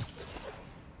 Yankee!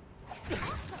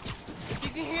 If you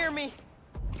can hear me,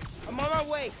 I'm on my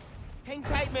way. Hang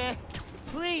tight, man.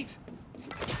 Please.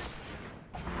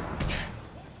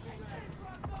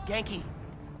 Yankee,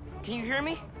 can you hear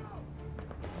me?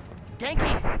 Yankee!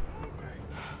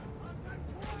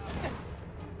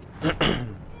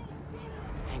 Hang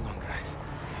on, guys.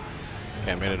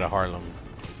 Okay, I made it to Harlem.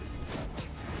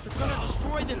 They're gonna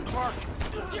destroy this park.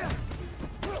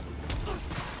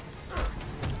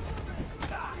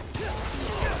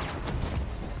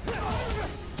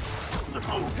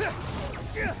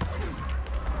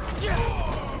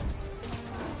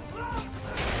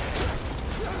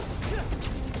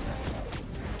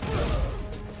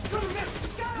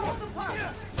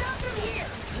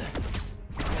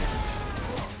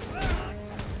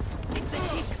 They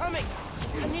keep coming.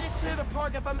 I need to clear the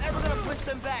park if I'm ever gonna push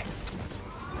them back.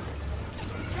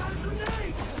 Got a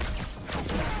grenade!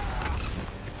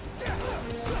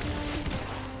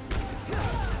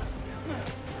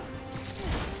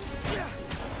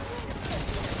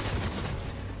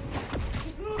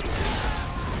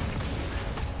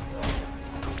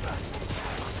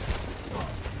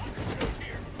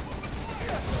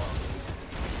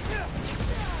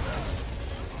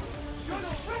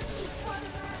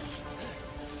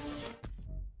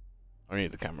 I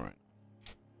need the camera right.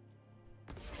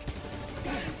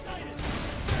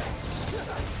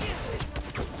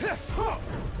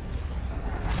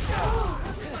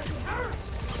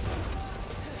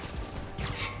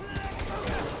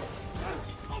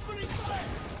 Opening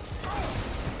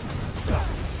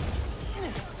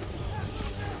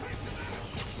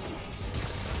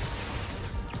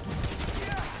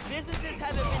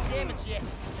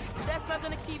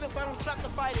keep if I don't stop the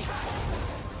fighting.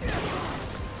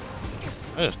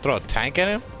 I just throw a tank at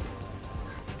him?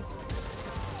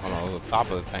 Oh no, the top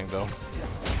of the tank though.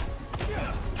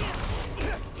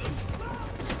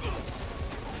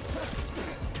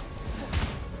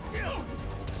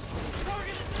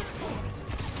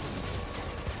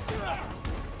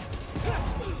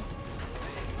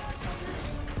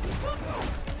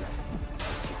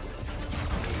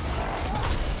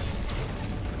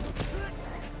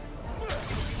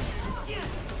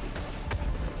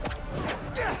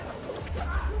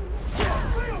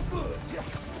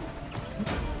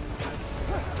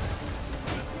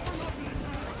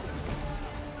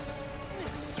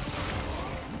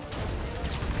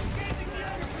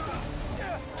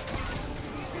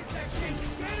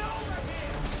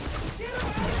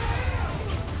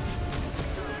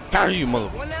 Carry you, mother.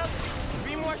 One out,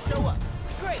 3 more show up.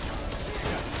 Great.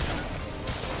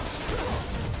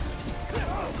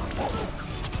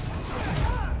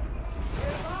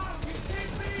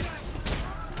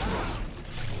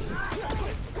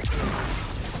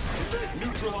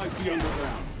 Neutralize the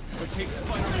underground, but take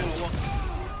Spider-Man along.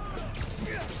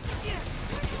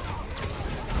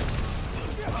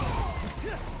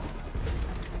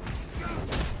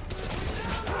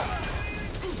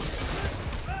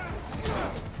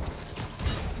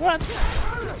 What?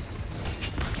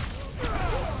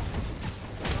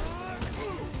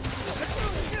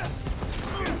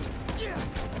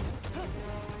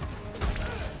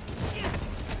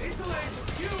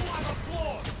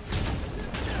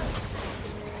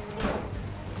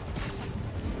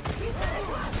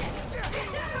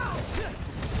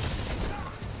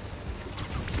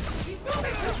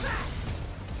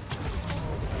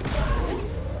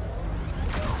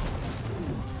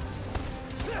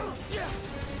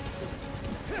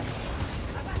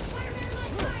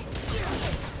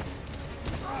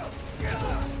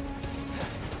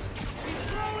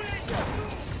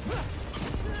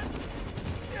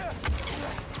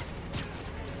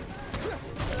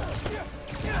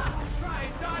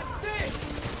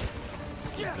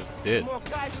 Did. More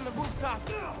guys on the rooftop.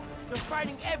 They're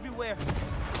fighting everywhere.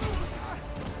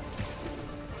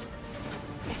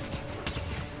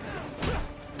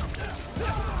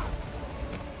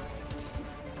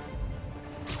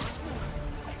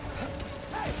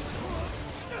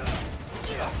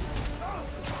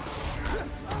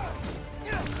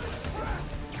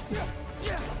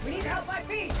 We need help by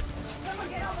beast! Someone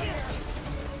get over here!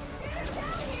 Get him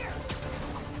down here!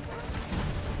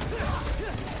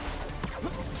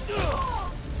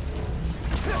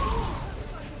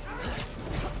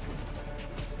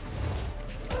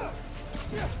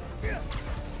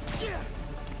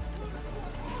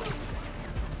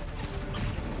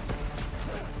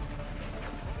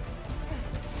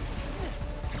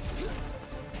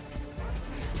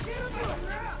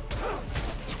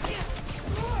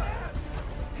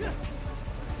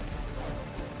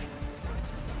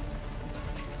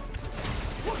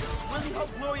 Really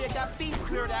hope Gloria got Beast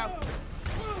cleared out.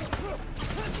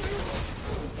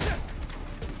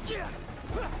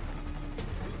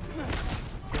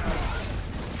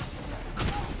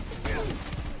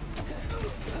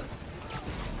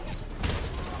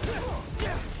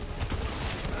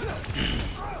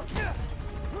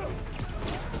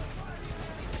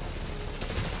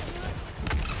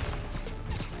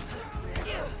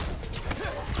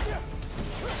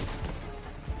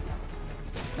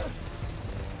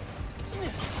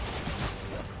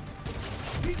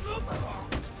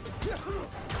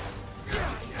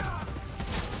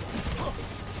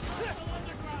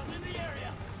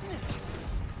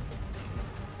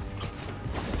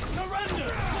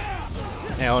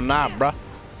 Hell nah, bruh.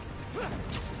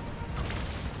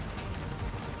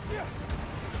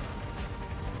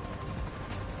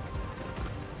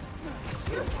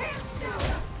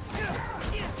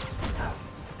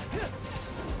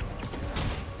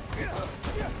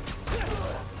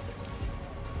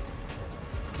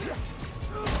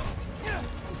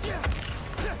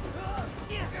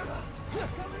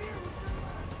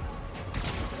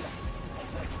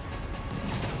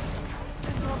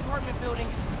 Apartment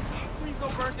buildings. Please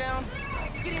don't burn down.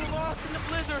 Getting lost in the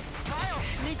blizzard. Miles,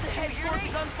 need to head towards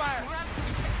gunfire.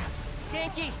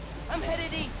 Yankee, I'm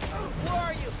headed east. Where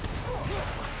are you?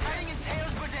 Hiding in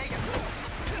Teo's bodega.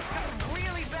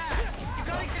 Really bad. You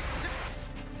gotta get...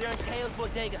 They're in Teo's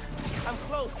bodega. I'm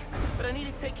close, but I need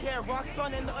to take care of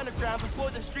Roxxon and the underground before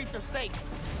the streets are safe.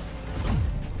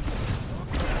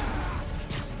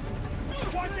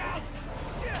 Watch out!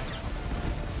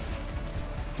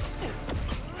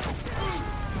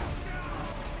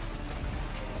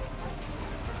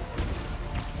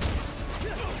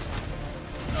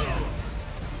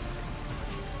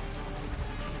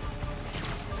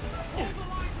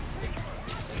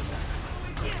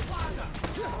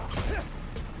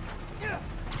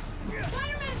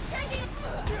 Spider-Man's taking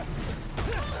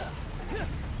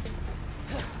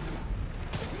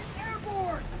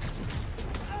airborne.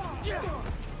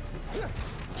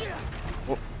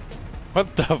 What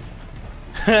the?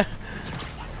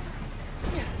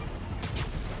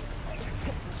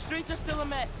 Streets are still a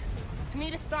mess. I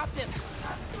need to stop them.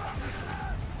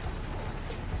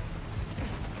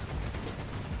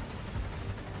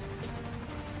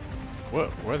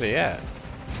 Where are they at?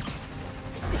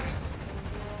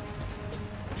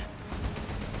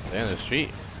 They're in the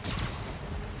street.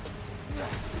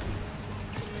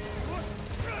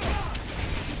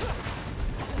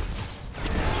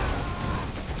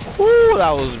 Ooh,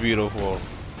 that was beautiful.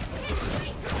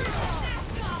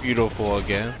 Beautiful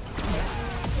again.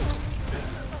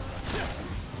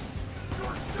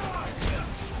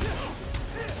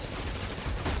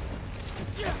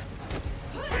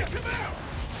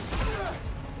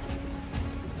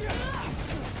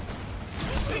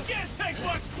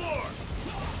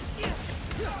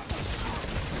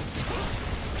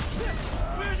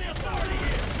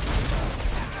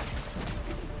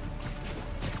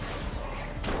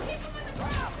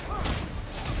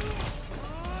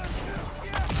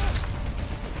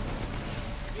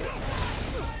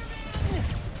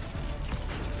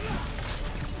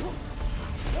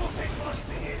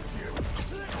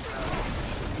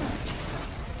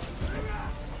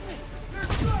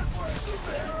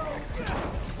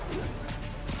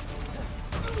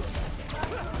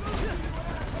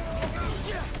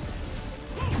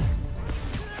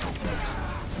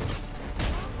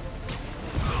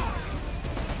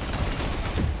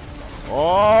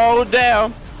 Oh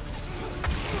damn!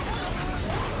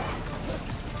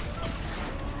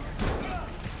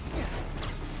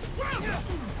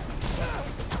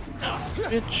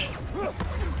 Bitch.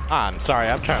 I'm sorry,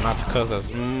 I'm trying not to cuss. That's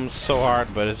so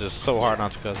hard, but it's just so hard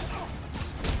not to cuss.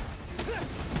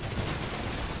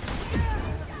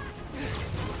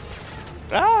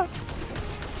 Ah!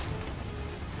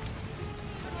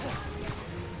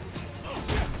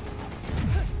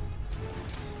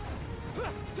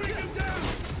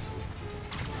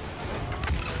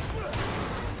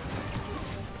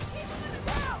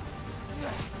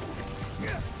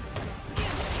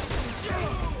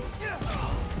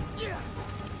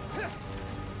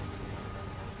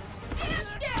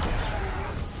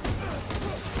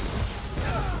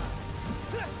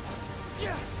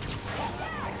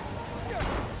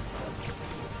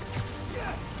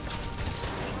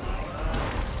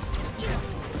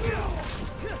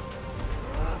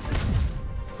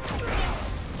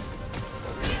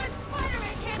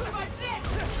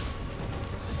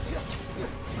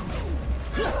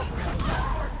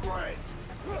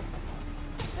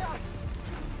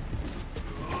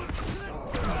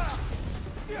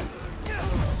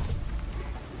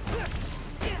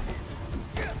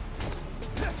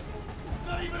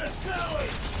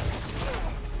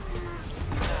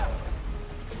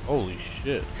 Holy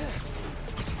shit.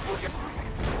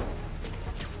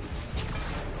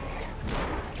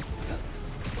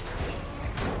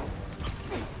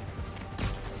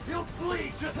 He'll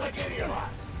bleed just like any of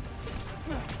us.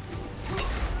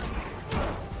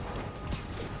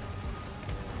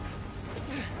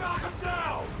 Knock us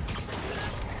down.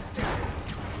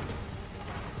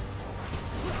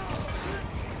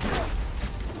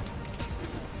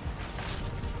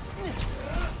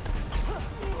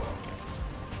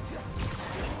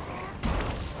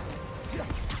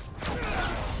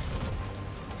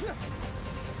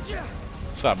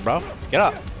 What's up, bro? Get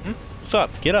up. What's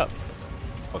up? Get up.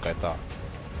 Fuck, I thought.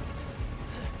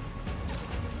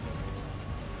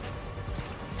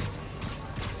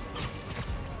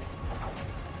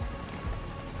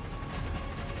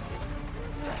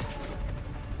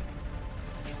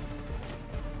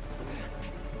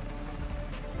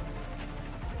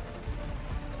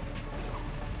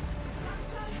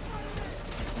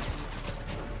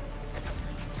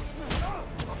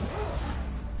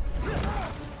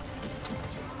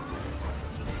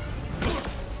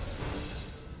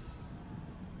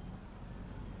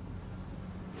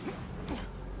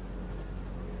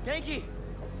 Ganke!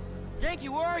 Ganke,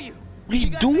 where are you? What are you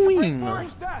doing?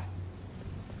 Who's that?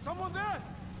 Someone there?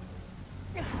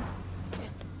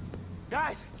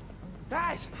 Guys!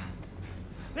 Guys!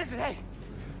 Listen, hey!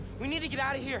 We need to get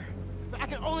out of here. But I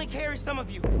can only carry some of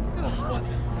you. What?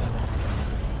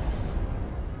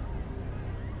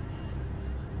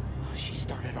 Oh, she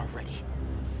started already.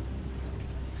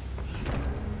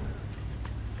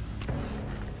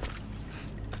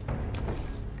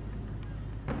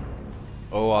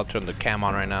 Oh, I'll turn the cam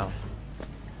on right now.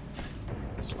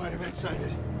 Spider-Man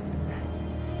sighted.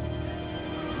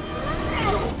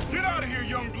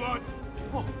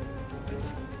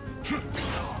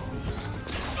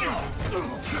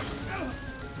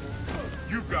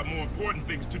 more important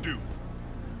things to do.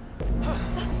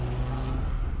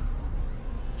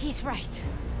 He's right.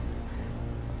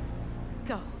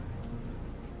 Go.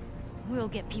 We'll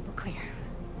get people clear.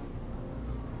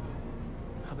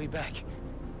 I'll be back.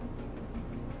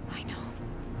 I know.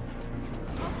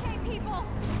 Okay, people.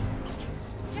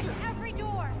 Check every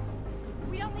door.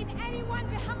 We don't leave anyone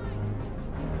behind.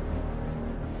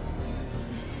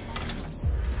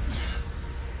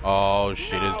 Oh,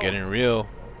 shit is getting real.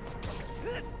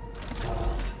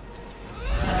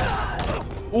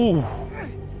 Ooh.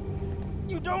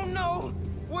 You don't know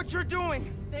what you're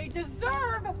doing. They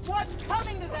deserve what's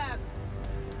coming to them.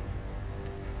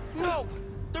 No,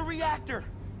 the reactor.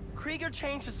 Krieger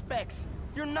changed the specs.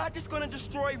 You're not just gonna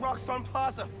destroy Roxxon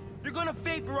Plaza. You're gonna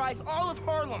vaporize all of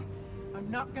Harlem.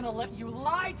 I'm not gonna let you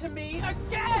lie to me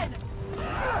again!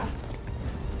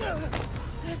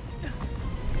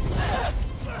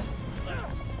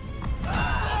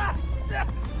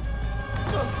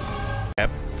 Yep.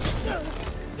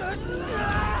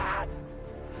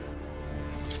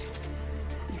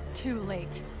 You're too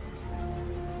late.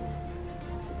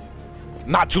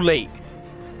 Not too late.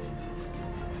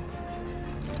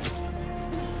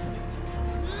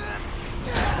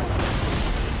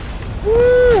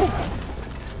 Woo!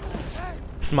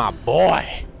 It's my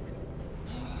boy.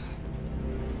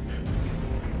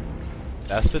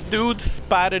 That's the dude,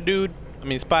 Spider Dude. I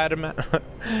mean, Spider-Man.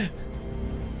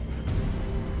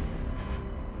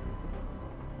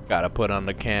 Gotta put on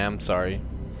the cam, sorry.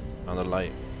 On the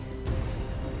light.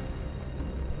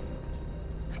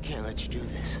 I can't let you do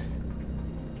this.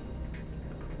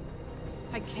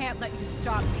 I can't let you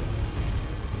stop me.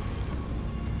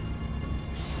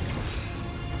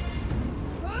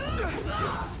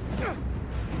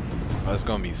 Oh, it's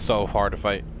gonna be so hard to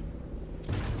fight.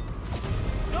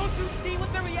 Don't you see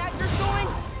what the reactor's doing?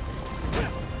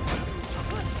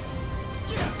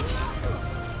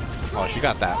 Oh, she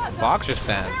got that boxer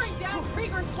stance. Tearing down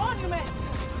Krieger's monument.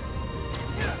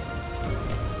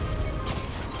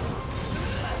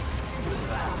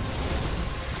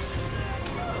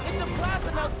 If the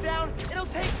plaza melts down, it'll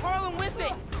take Harlem with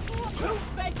it. Who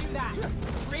fed you that?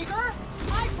 Krieger?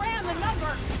 I ran the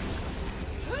number.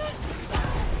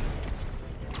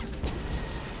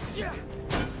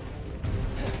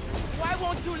 Why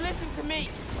won't you listen to me?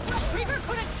 Krieger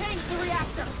couldn't change the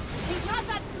reactor. He's not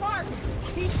that smart.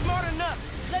 He's smart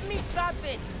enough. Let me stop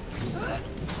this.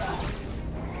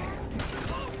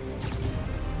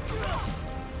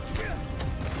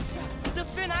 The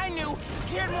Finn I knew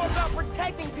cared more about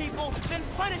protecting people than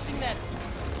punishing them.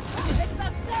 It's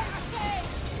the staircase.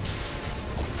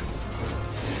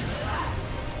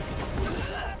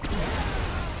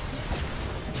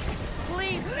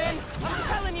 Please, Finn, I'm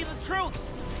telling you the truth.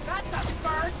 That's a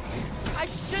first. I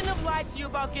shouldn't have lied to you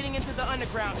about getting into the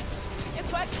underground.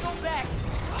 If I could go back,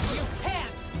 you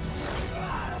can't.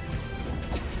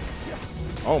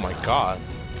 Oh my god.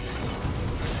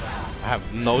 I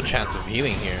have no chance of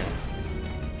healing here.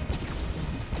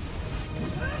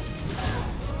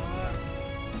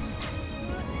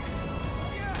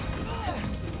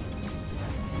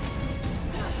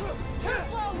 Too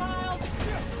slow, Miles.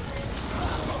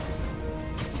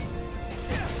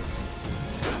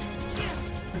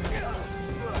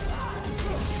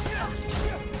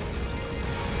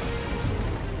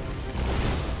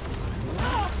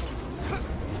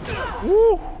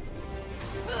 Woo!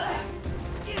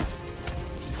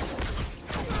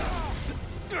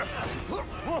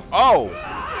 Oh!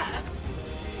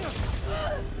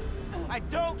 I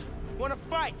don't want to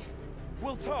fight.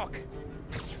 We'll talk.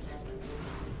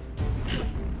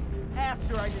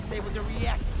 After I disable the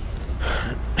reactor.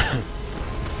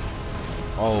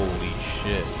 Holy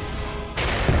shit.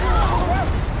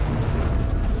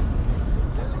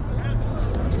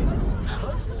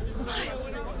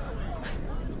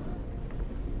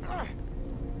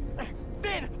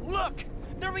 Finn, look!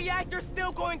 The reactor's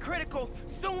still going critical.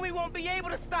 Soon we won't be able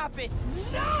to stop it.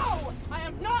 No! I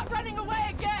am not running away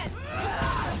again!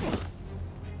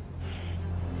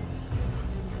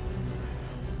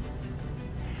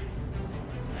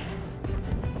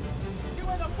 You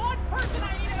are the one person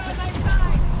I needed on my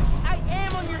side! I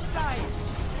am on your side.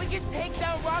 We can take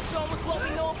down Roxxon with what we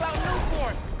know about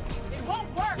Newborn. It won't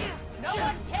work! No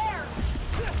one cares!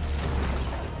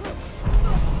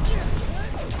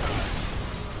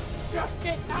 Just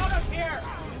get out of here!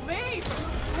 Leave!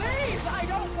 Please! I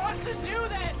don't want to do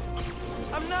this!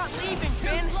 I'm not leaving, Too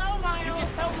Finn. slow, Miles. You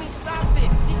just help me stop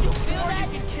this. Did you feel that?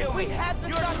 You can kill me. We have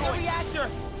to stop the reactor.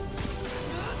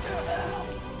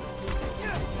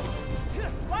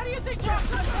 Why do you think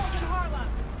Roxxon goes in Harlem?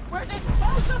 We're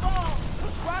disposable!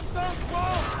 Roxxon's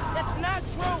wrong. That's not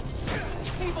true.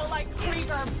 people like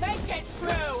Krieger. Make it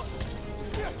true.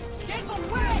 Get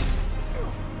away!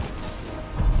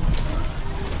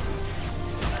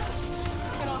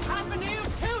 It'll happen to you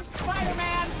too,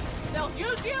 Spider-Man. They'll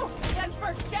use you, then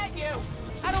forget you.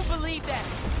 I don't believe that.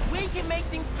 We can make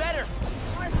things better.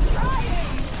 We're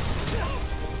trying.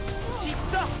 She's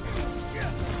stuck.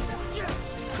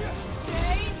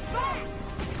 Stay back.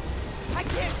 I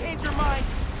can't change her mind,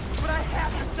 but I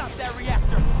have to stop that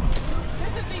reactor.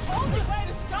 This is the only way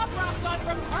to stop Roxxon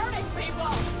from hurting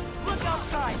people. Look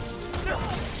outside.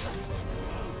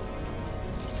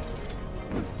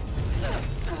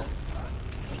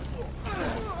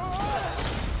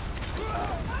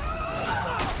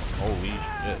 Holy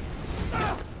shit.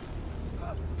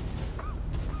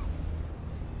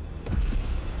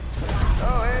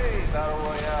 Oh, hey, Battle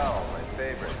Royale, my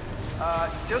favorite.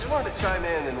 Just wanted to chime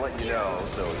in and let you know,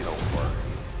 so you don't worry.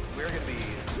 We're gonna be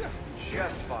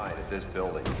just fine if this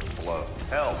building blows.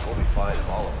 Hell, we'll be fine if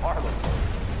all of Harlem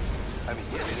blows. I mean,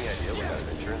 you have any idea what kind of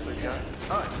insurance we've got?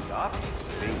 Stop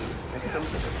being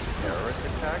victims of a terrorist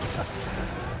attack?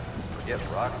 Forget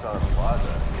Roxxon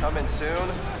Plaza. Coming soon,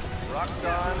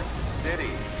 Roxxon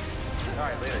City. All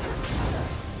right, later.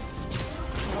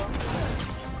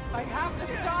 I have to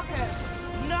stop it.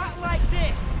 Not like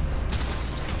this.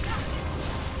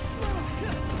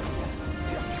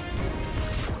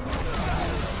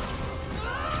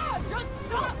 Just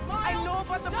stop, Miles. I know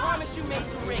about the promise you made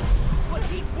to Rick, but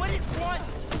he wouldn't want.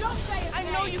 Don't say his I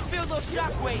know name. you feel those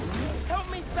shockwaves. Help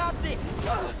me stop this.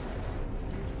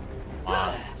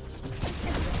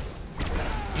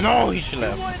 No, he should You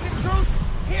have. wanted the truth?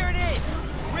 Here it is.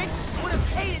 Rick would have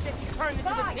hated that he turned into the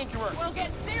Fine. Tinkerer. We'll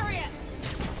get serious.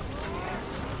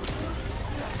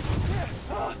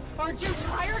 Aren't you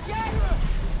tired yet?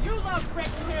 You love Rick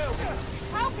too.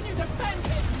 How can you defend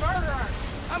his murderer?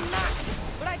 I'm not,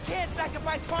 but I can't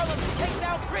sacrifice Harlem to take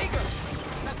down Krieger.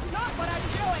 That's not what I'm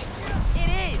doing. It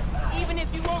is, even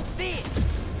if you won't see it.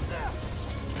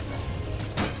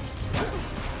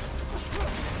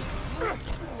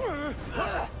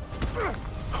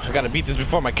 I gotta beat this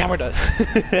before my camera does.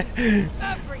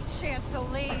 Every chance to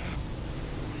leave.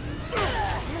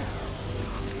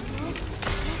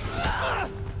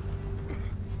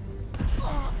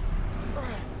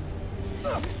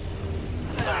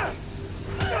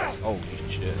 Holy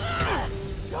shit.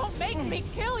 Don't make me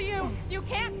kill you. You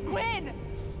can't win.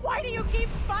 Why do you keep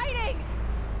fighting?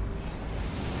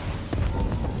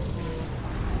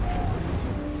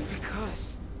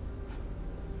 Because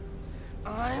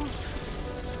I'm...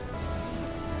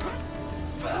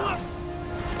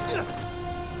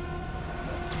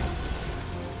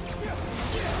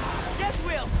 Death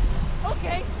wheels!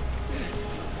 Okay!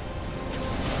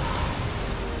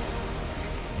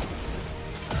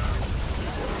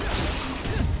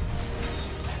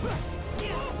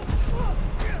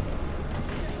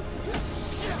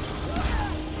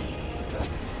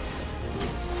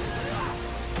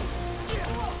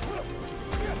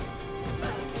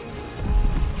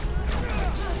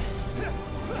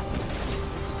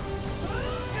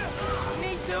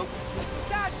 Me too!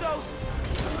 Dodge those!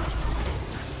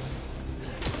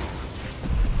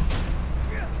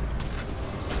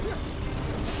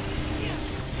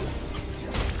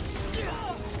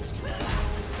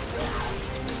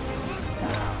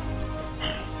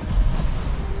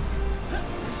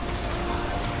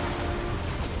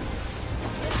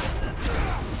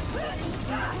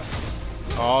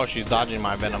 Oh, she's dodging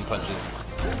my venom punches.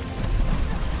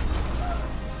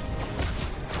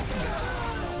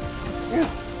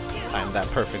 Timed that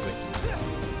perfectly.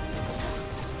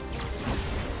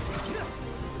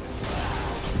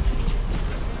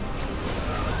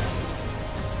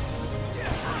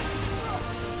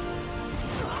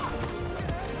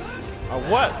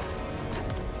 What?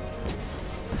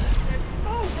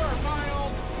 Over,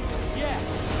 Miles. Yeah,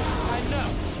 I know.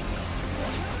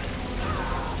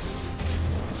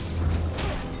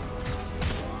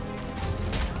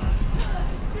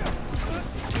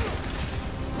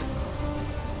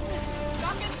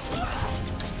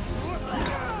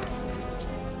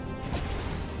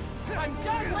 I'm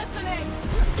done listening.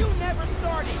 You never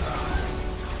started.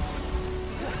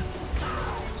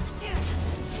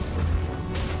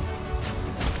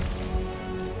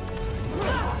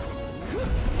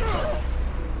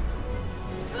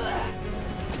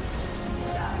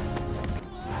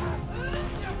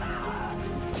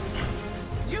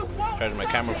 You won't. Charge my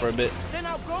camera for a bit. Then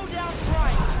I'll go down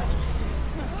trying.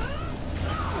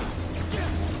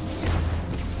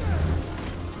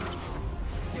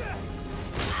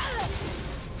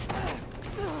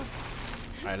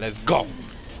 Alright, let's go.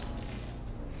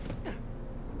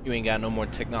 You ain't got no more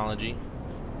technology.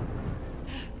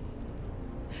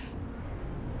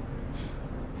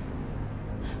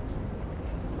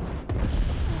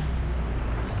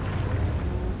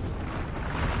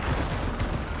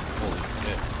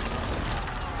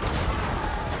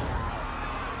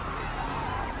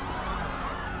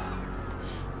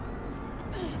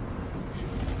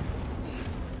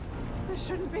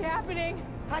 happening?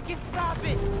 I can stop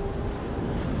it!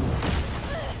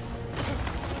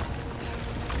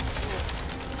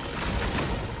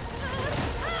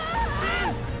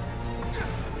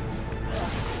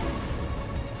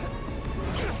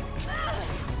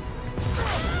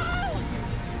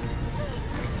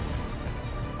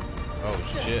 Oh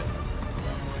shit.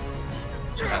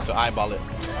 I have to eyeball it.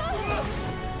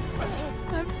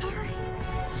 I'm sorry.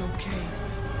 It's okay.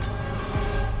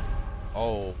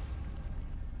 Oh.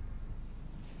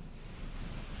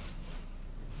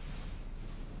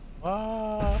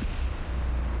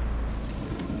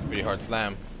 Pretty hard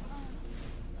slam.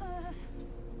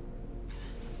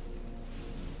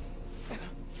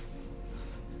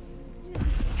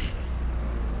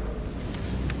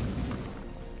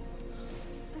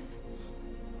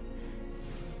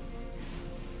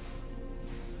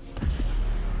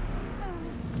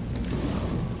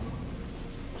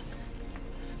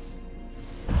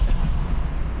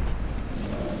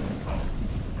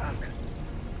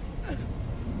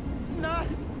 Not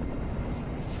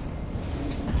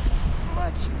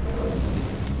much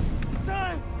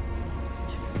time.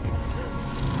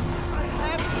 I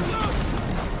have to go.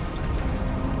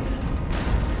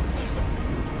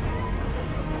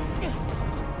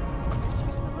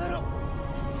 Just a little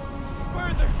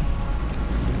further.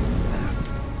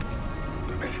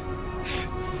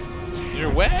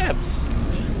 Your webs.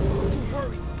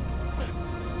 Hurry.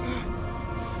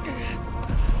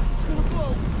 It's gonna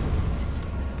blow.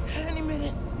 Any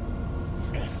minute.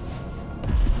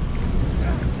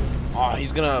 Oh,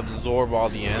 he's gonna absorb all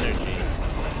the energy.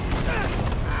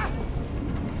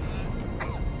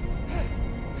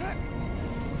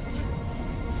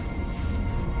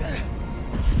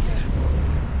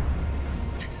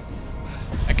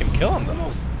 I can kill him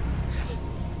though.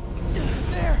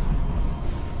 There.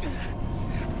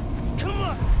 Come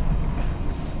on.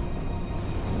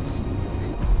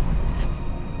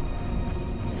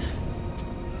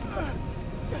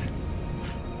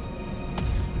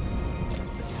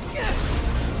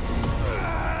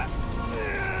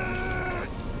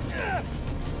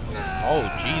 Oh,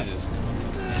 Jesus.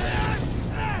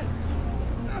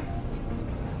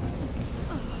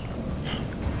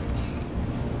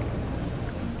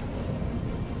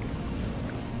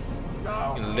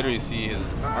 You can literally see his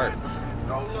heart.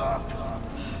 Don't look.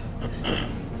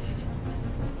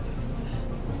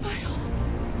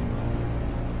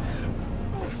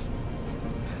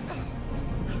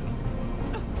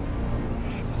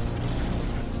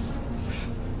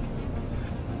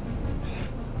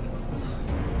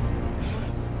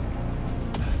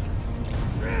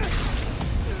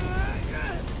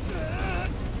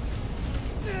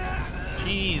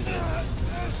 Jesus.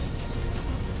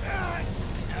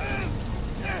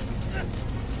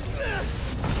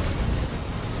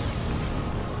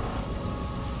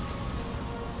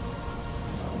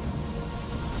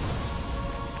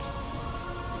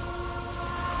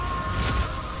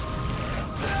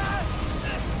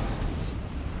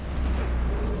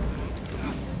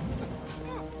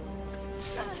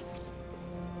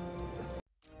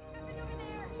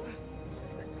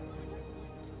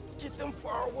 Get them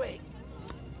far away.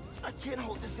 I can't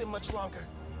hold this in much longer.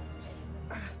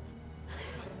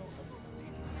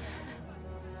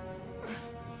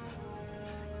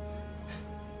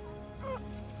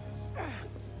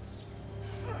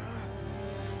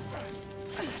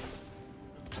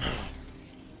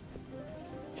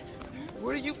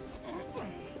 What are you...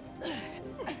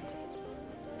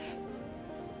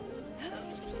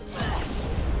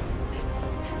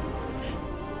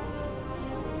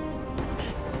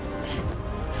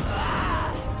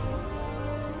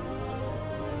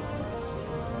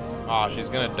 Oh, she's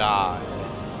gonna die.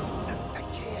 I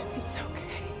can't. It's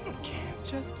okay. I can't.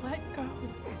 Just let go.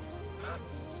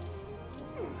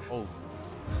 Oh.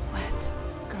 Let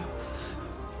go.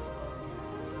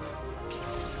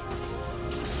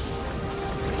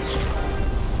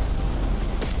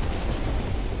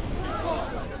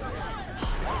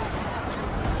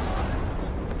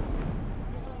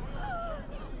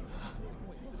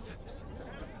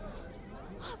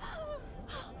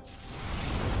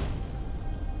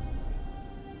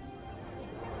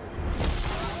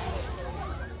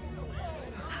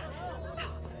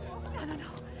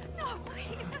 No,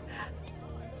 please.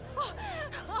 Oh,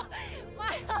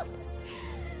 Miles.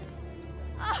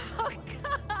 Oh,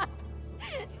 God.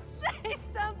 Say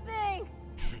something.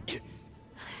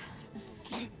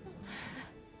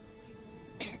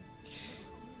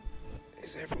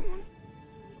 Is everyone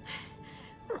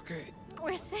okay?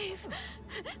 We're safe.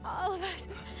 All of us.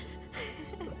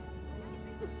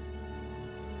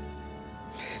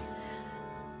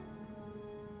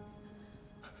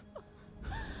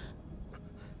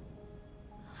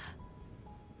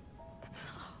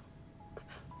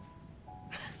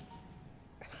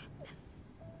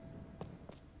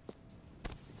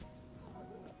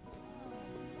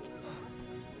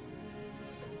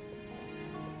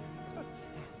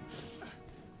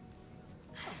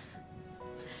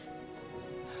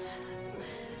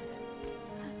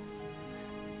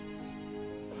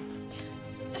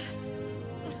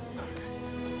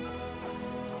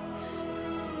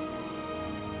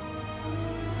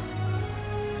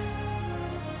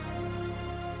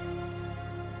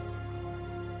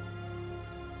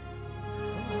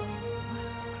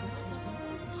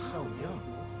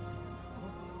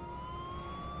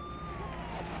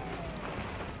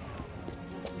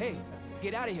 Hey,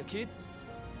 get out of here, kid.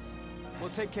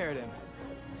 We'll take care of them.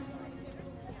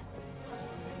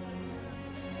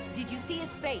 Did you see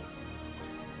his face?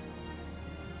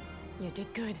 You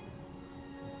did good,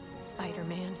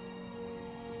 Spider-Man.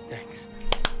 Thanks.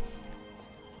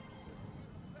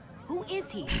 Who is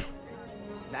he?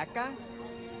 That guy?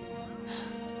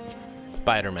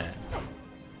 Spider-Man.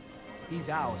 He's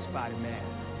our Spider-Man.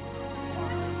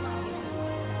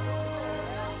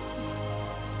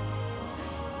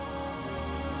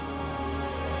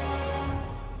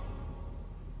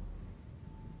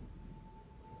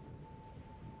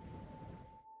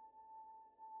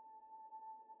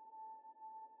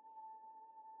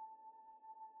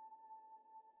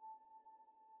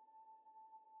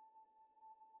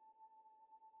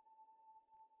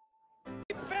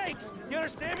 Thanks! You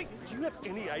understand me? Do you have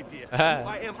any idea who Uh-huh.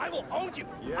 I am? I will own you!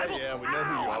 Yeah, I will, yeah, we know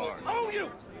who you I are. will own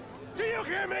you! Do you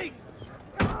hear me?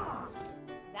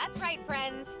 That's right,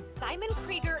 friends. Simon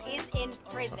Krieger is in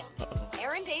prison.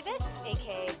 Aaron Davis,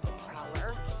 aka the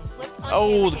Prowler, flipped on Oh,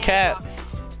 him the and cat.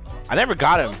 Roxxon. I never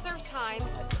got him. He'll serve time,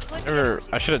 but Never.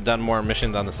 I should have done more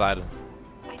missions on the side.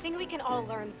 I think we can all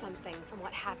learn something from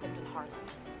what happened in Harlem.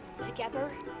 Together,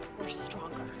 we're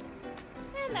stronger.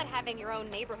 And that having your own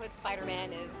neighborhood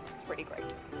Spider-Man is pretty great.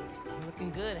 You're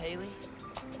looking good, Haley.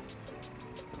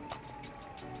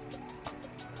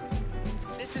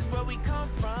 This is where we come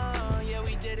from, yeah,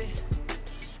 we did it.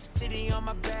 City on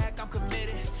my back, I'm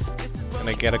committed. This is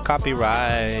Gonna get a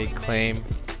copyright claim.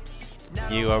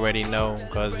 You already know,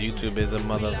 cause YouTube is a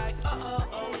mother.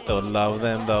 Don't love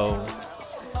them though.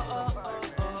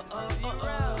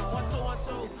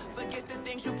 forget the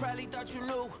things you probably thought you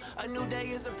knew. A new day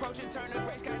is approaching, turn the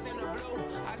gray skies into blue.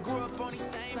 I grew up on these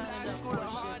same blocks, school of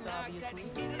hard knocks. Had to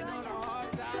get it on the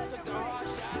hard time, took the hard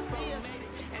shots, but we made it.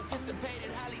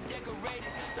 Anticipated, highly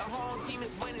decorated. The home team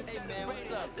is winning, celebrated.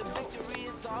 What's up? The victory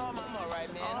is all mine. I'm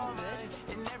alright, man. All I'm good.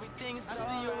 mine. And everything is I'll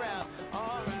see you around.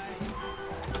 All right.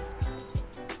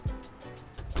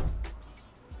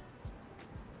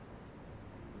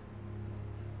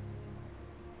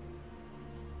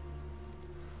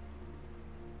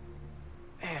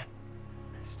 Man,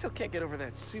 I still can't get over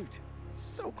that suit.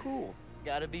 So cool.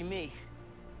 Gotta be me.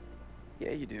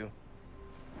 Yeah, you do.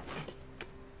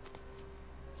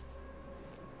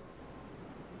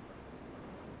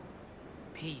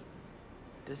 Pete,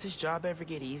 does this job ever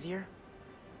get easier?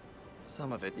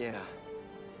 Some of it, yeah.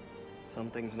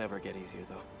 Some things never get easier,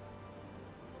 though.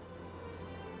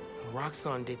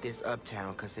 Roxxon did this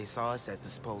uptown because they saw us as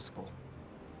disposable.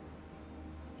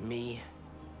 Me,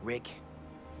 Rick,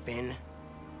 Finn,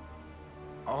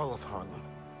 all of Harlem.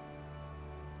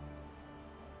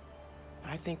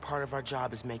 But I think part of our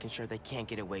job is making sure they can't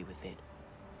get away with it.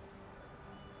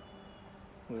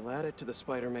 We'll add it to the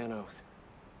Spider-Man oath.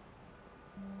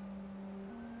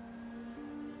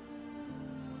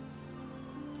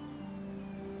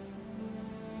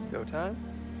 Go time?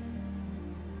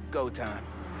 Go time.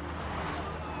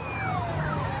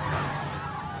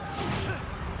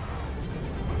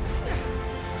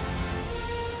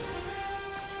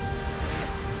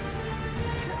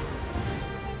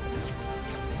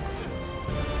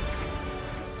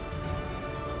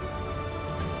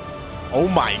 Oh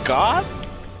my god!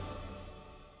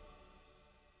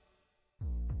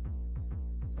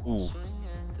 Ooh.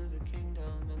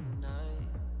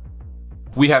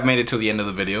 We have made it to the end of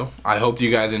the video. I hope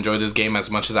you guys enjoyed this game as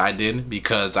much as I did,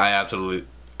 because I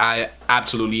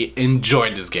absolutely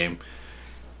enjoyed this game.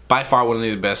 By far one of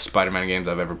the best Spider-Man games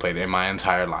I've ever played in my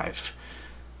entire life.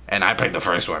 And I played the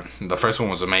first one. The first one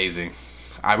was amazing.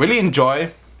 I really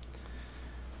enjoy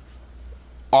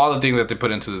all the things that they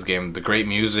put into this game. The great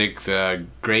music, the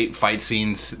great fight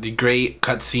scenes, the great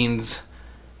cutscenes.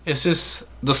 It's just,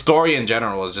 the story in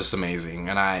general is just amazing.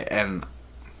 And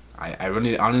I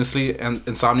really, honestly, and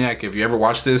Insomniac, if you ever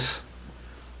watch this,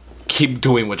 keep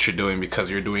doing what you're doing,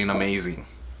 because you're doing amazing.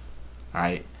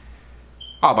 Alright?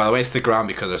 Oh, by the way, stick around,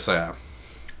 because there's a,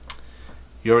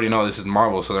 you already know this is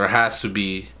Marvel, so there has to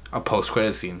be a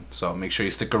post-credit scene. So make sure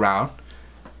you stick around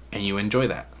and you enjoy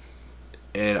that.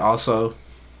 It also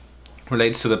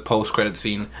relates to the post-credit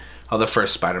scene of the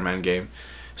first Spider-Man game.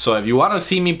 So if you want to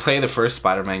see me play the first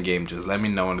Spider-Man game, just let me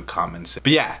know in the comments.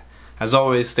 But yeah, as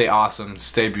always, stay awesome,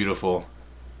 stay beautiful.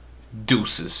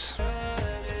 Deuces.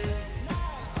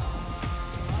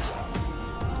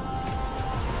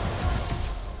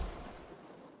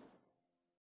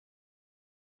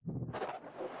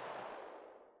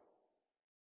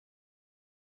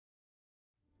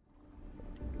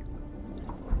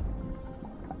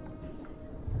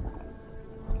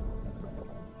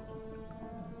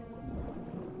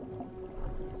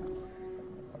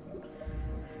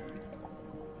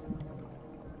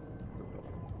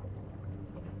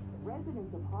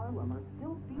 residents of Harlem are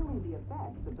still feeling the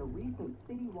effects of the recent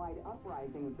citywide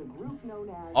uprising of the group known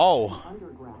as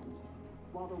Underground.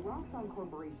 While the Roxxon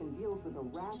Corporation deals with a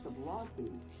rash of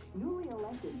lawsuits, newly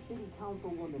elected city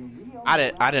councilwoman Rio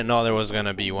I didn't know there was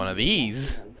gonna be one of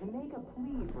these. can make a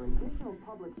plea for additional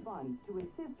public funds to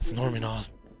assist It's Norman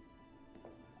Osborn.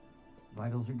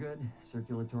 Vitals are good.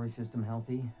 Circulatory system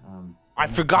healthy. I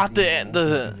forgot the in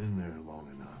there long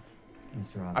enough.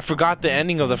 Mr. I forgot the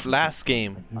ending of the last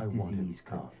game. I want his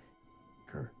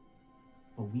Kurt.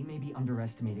 But we may be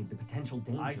underestimating the potential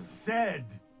danger. I said,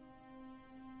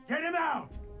 get him out!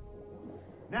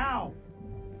 Now!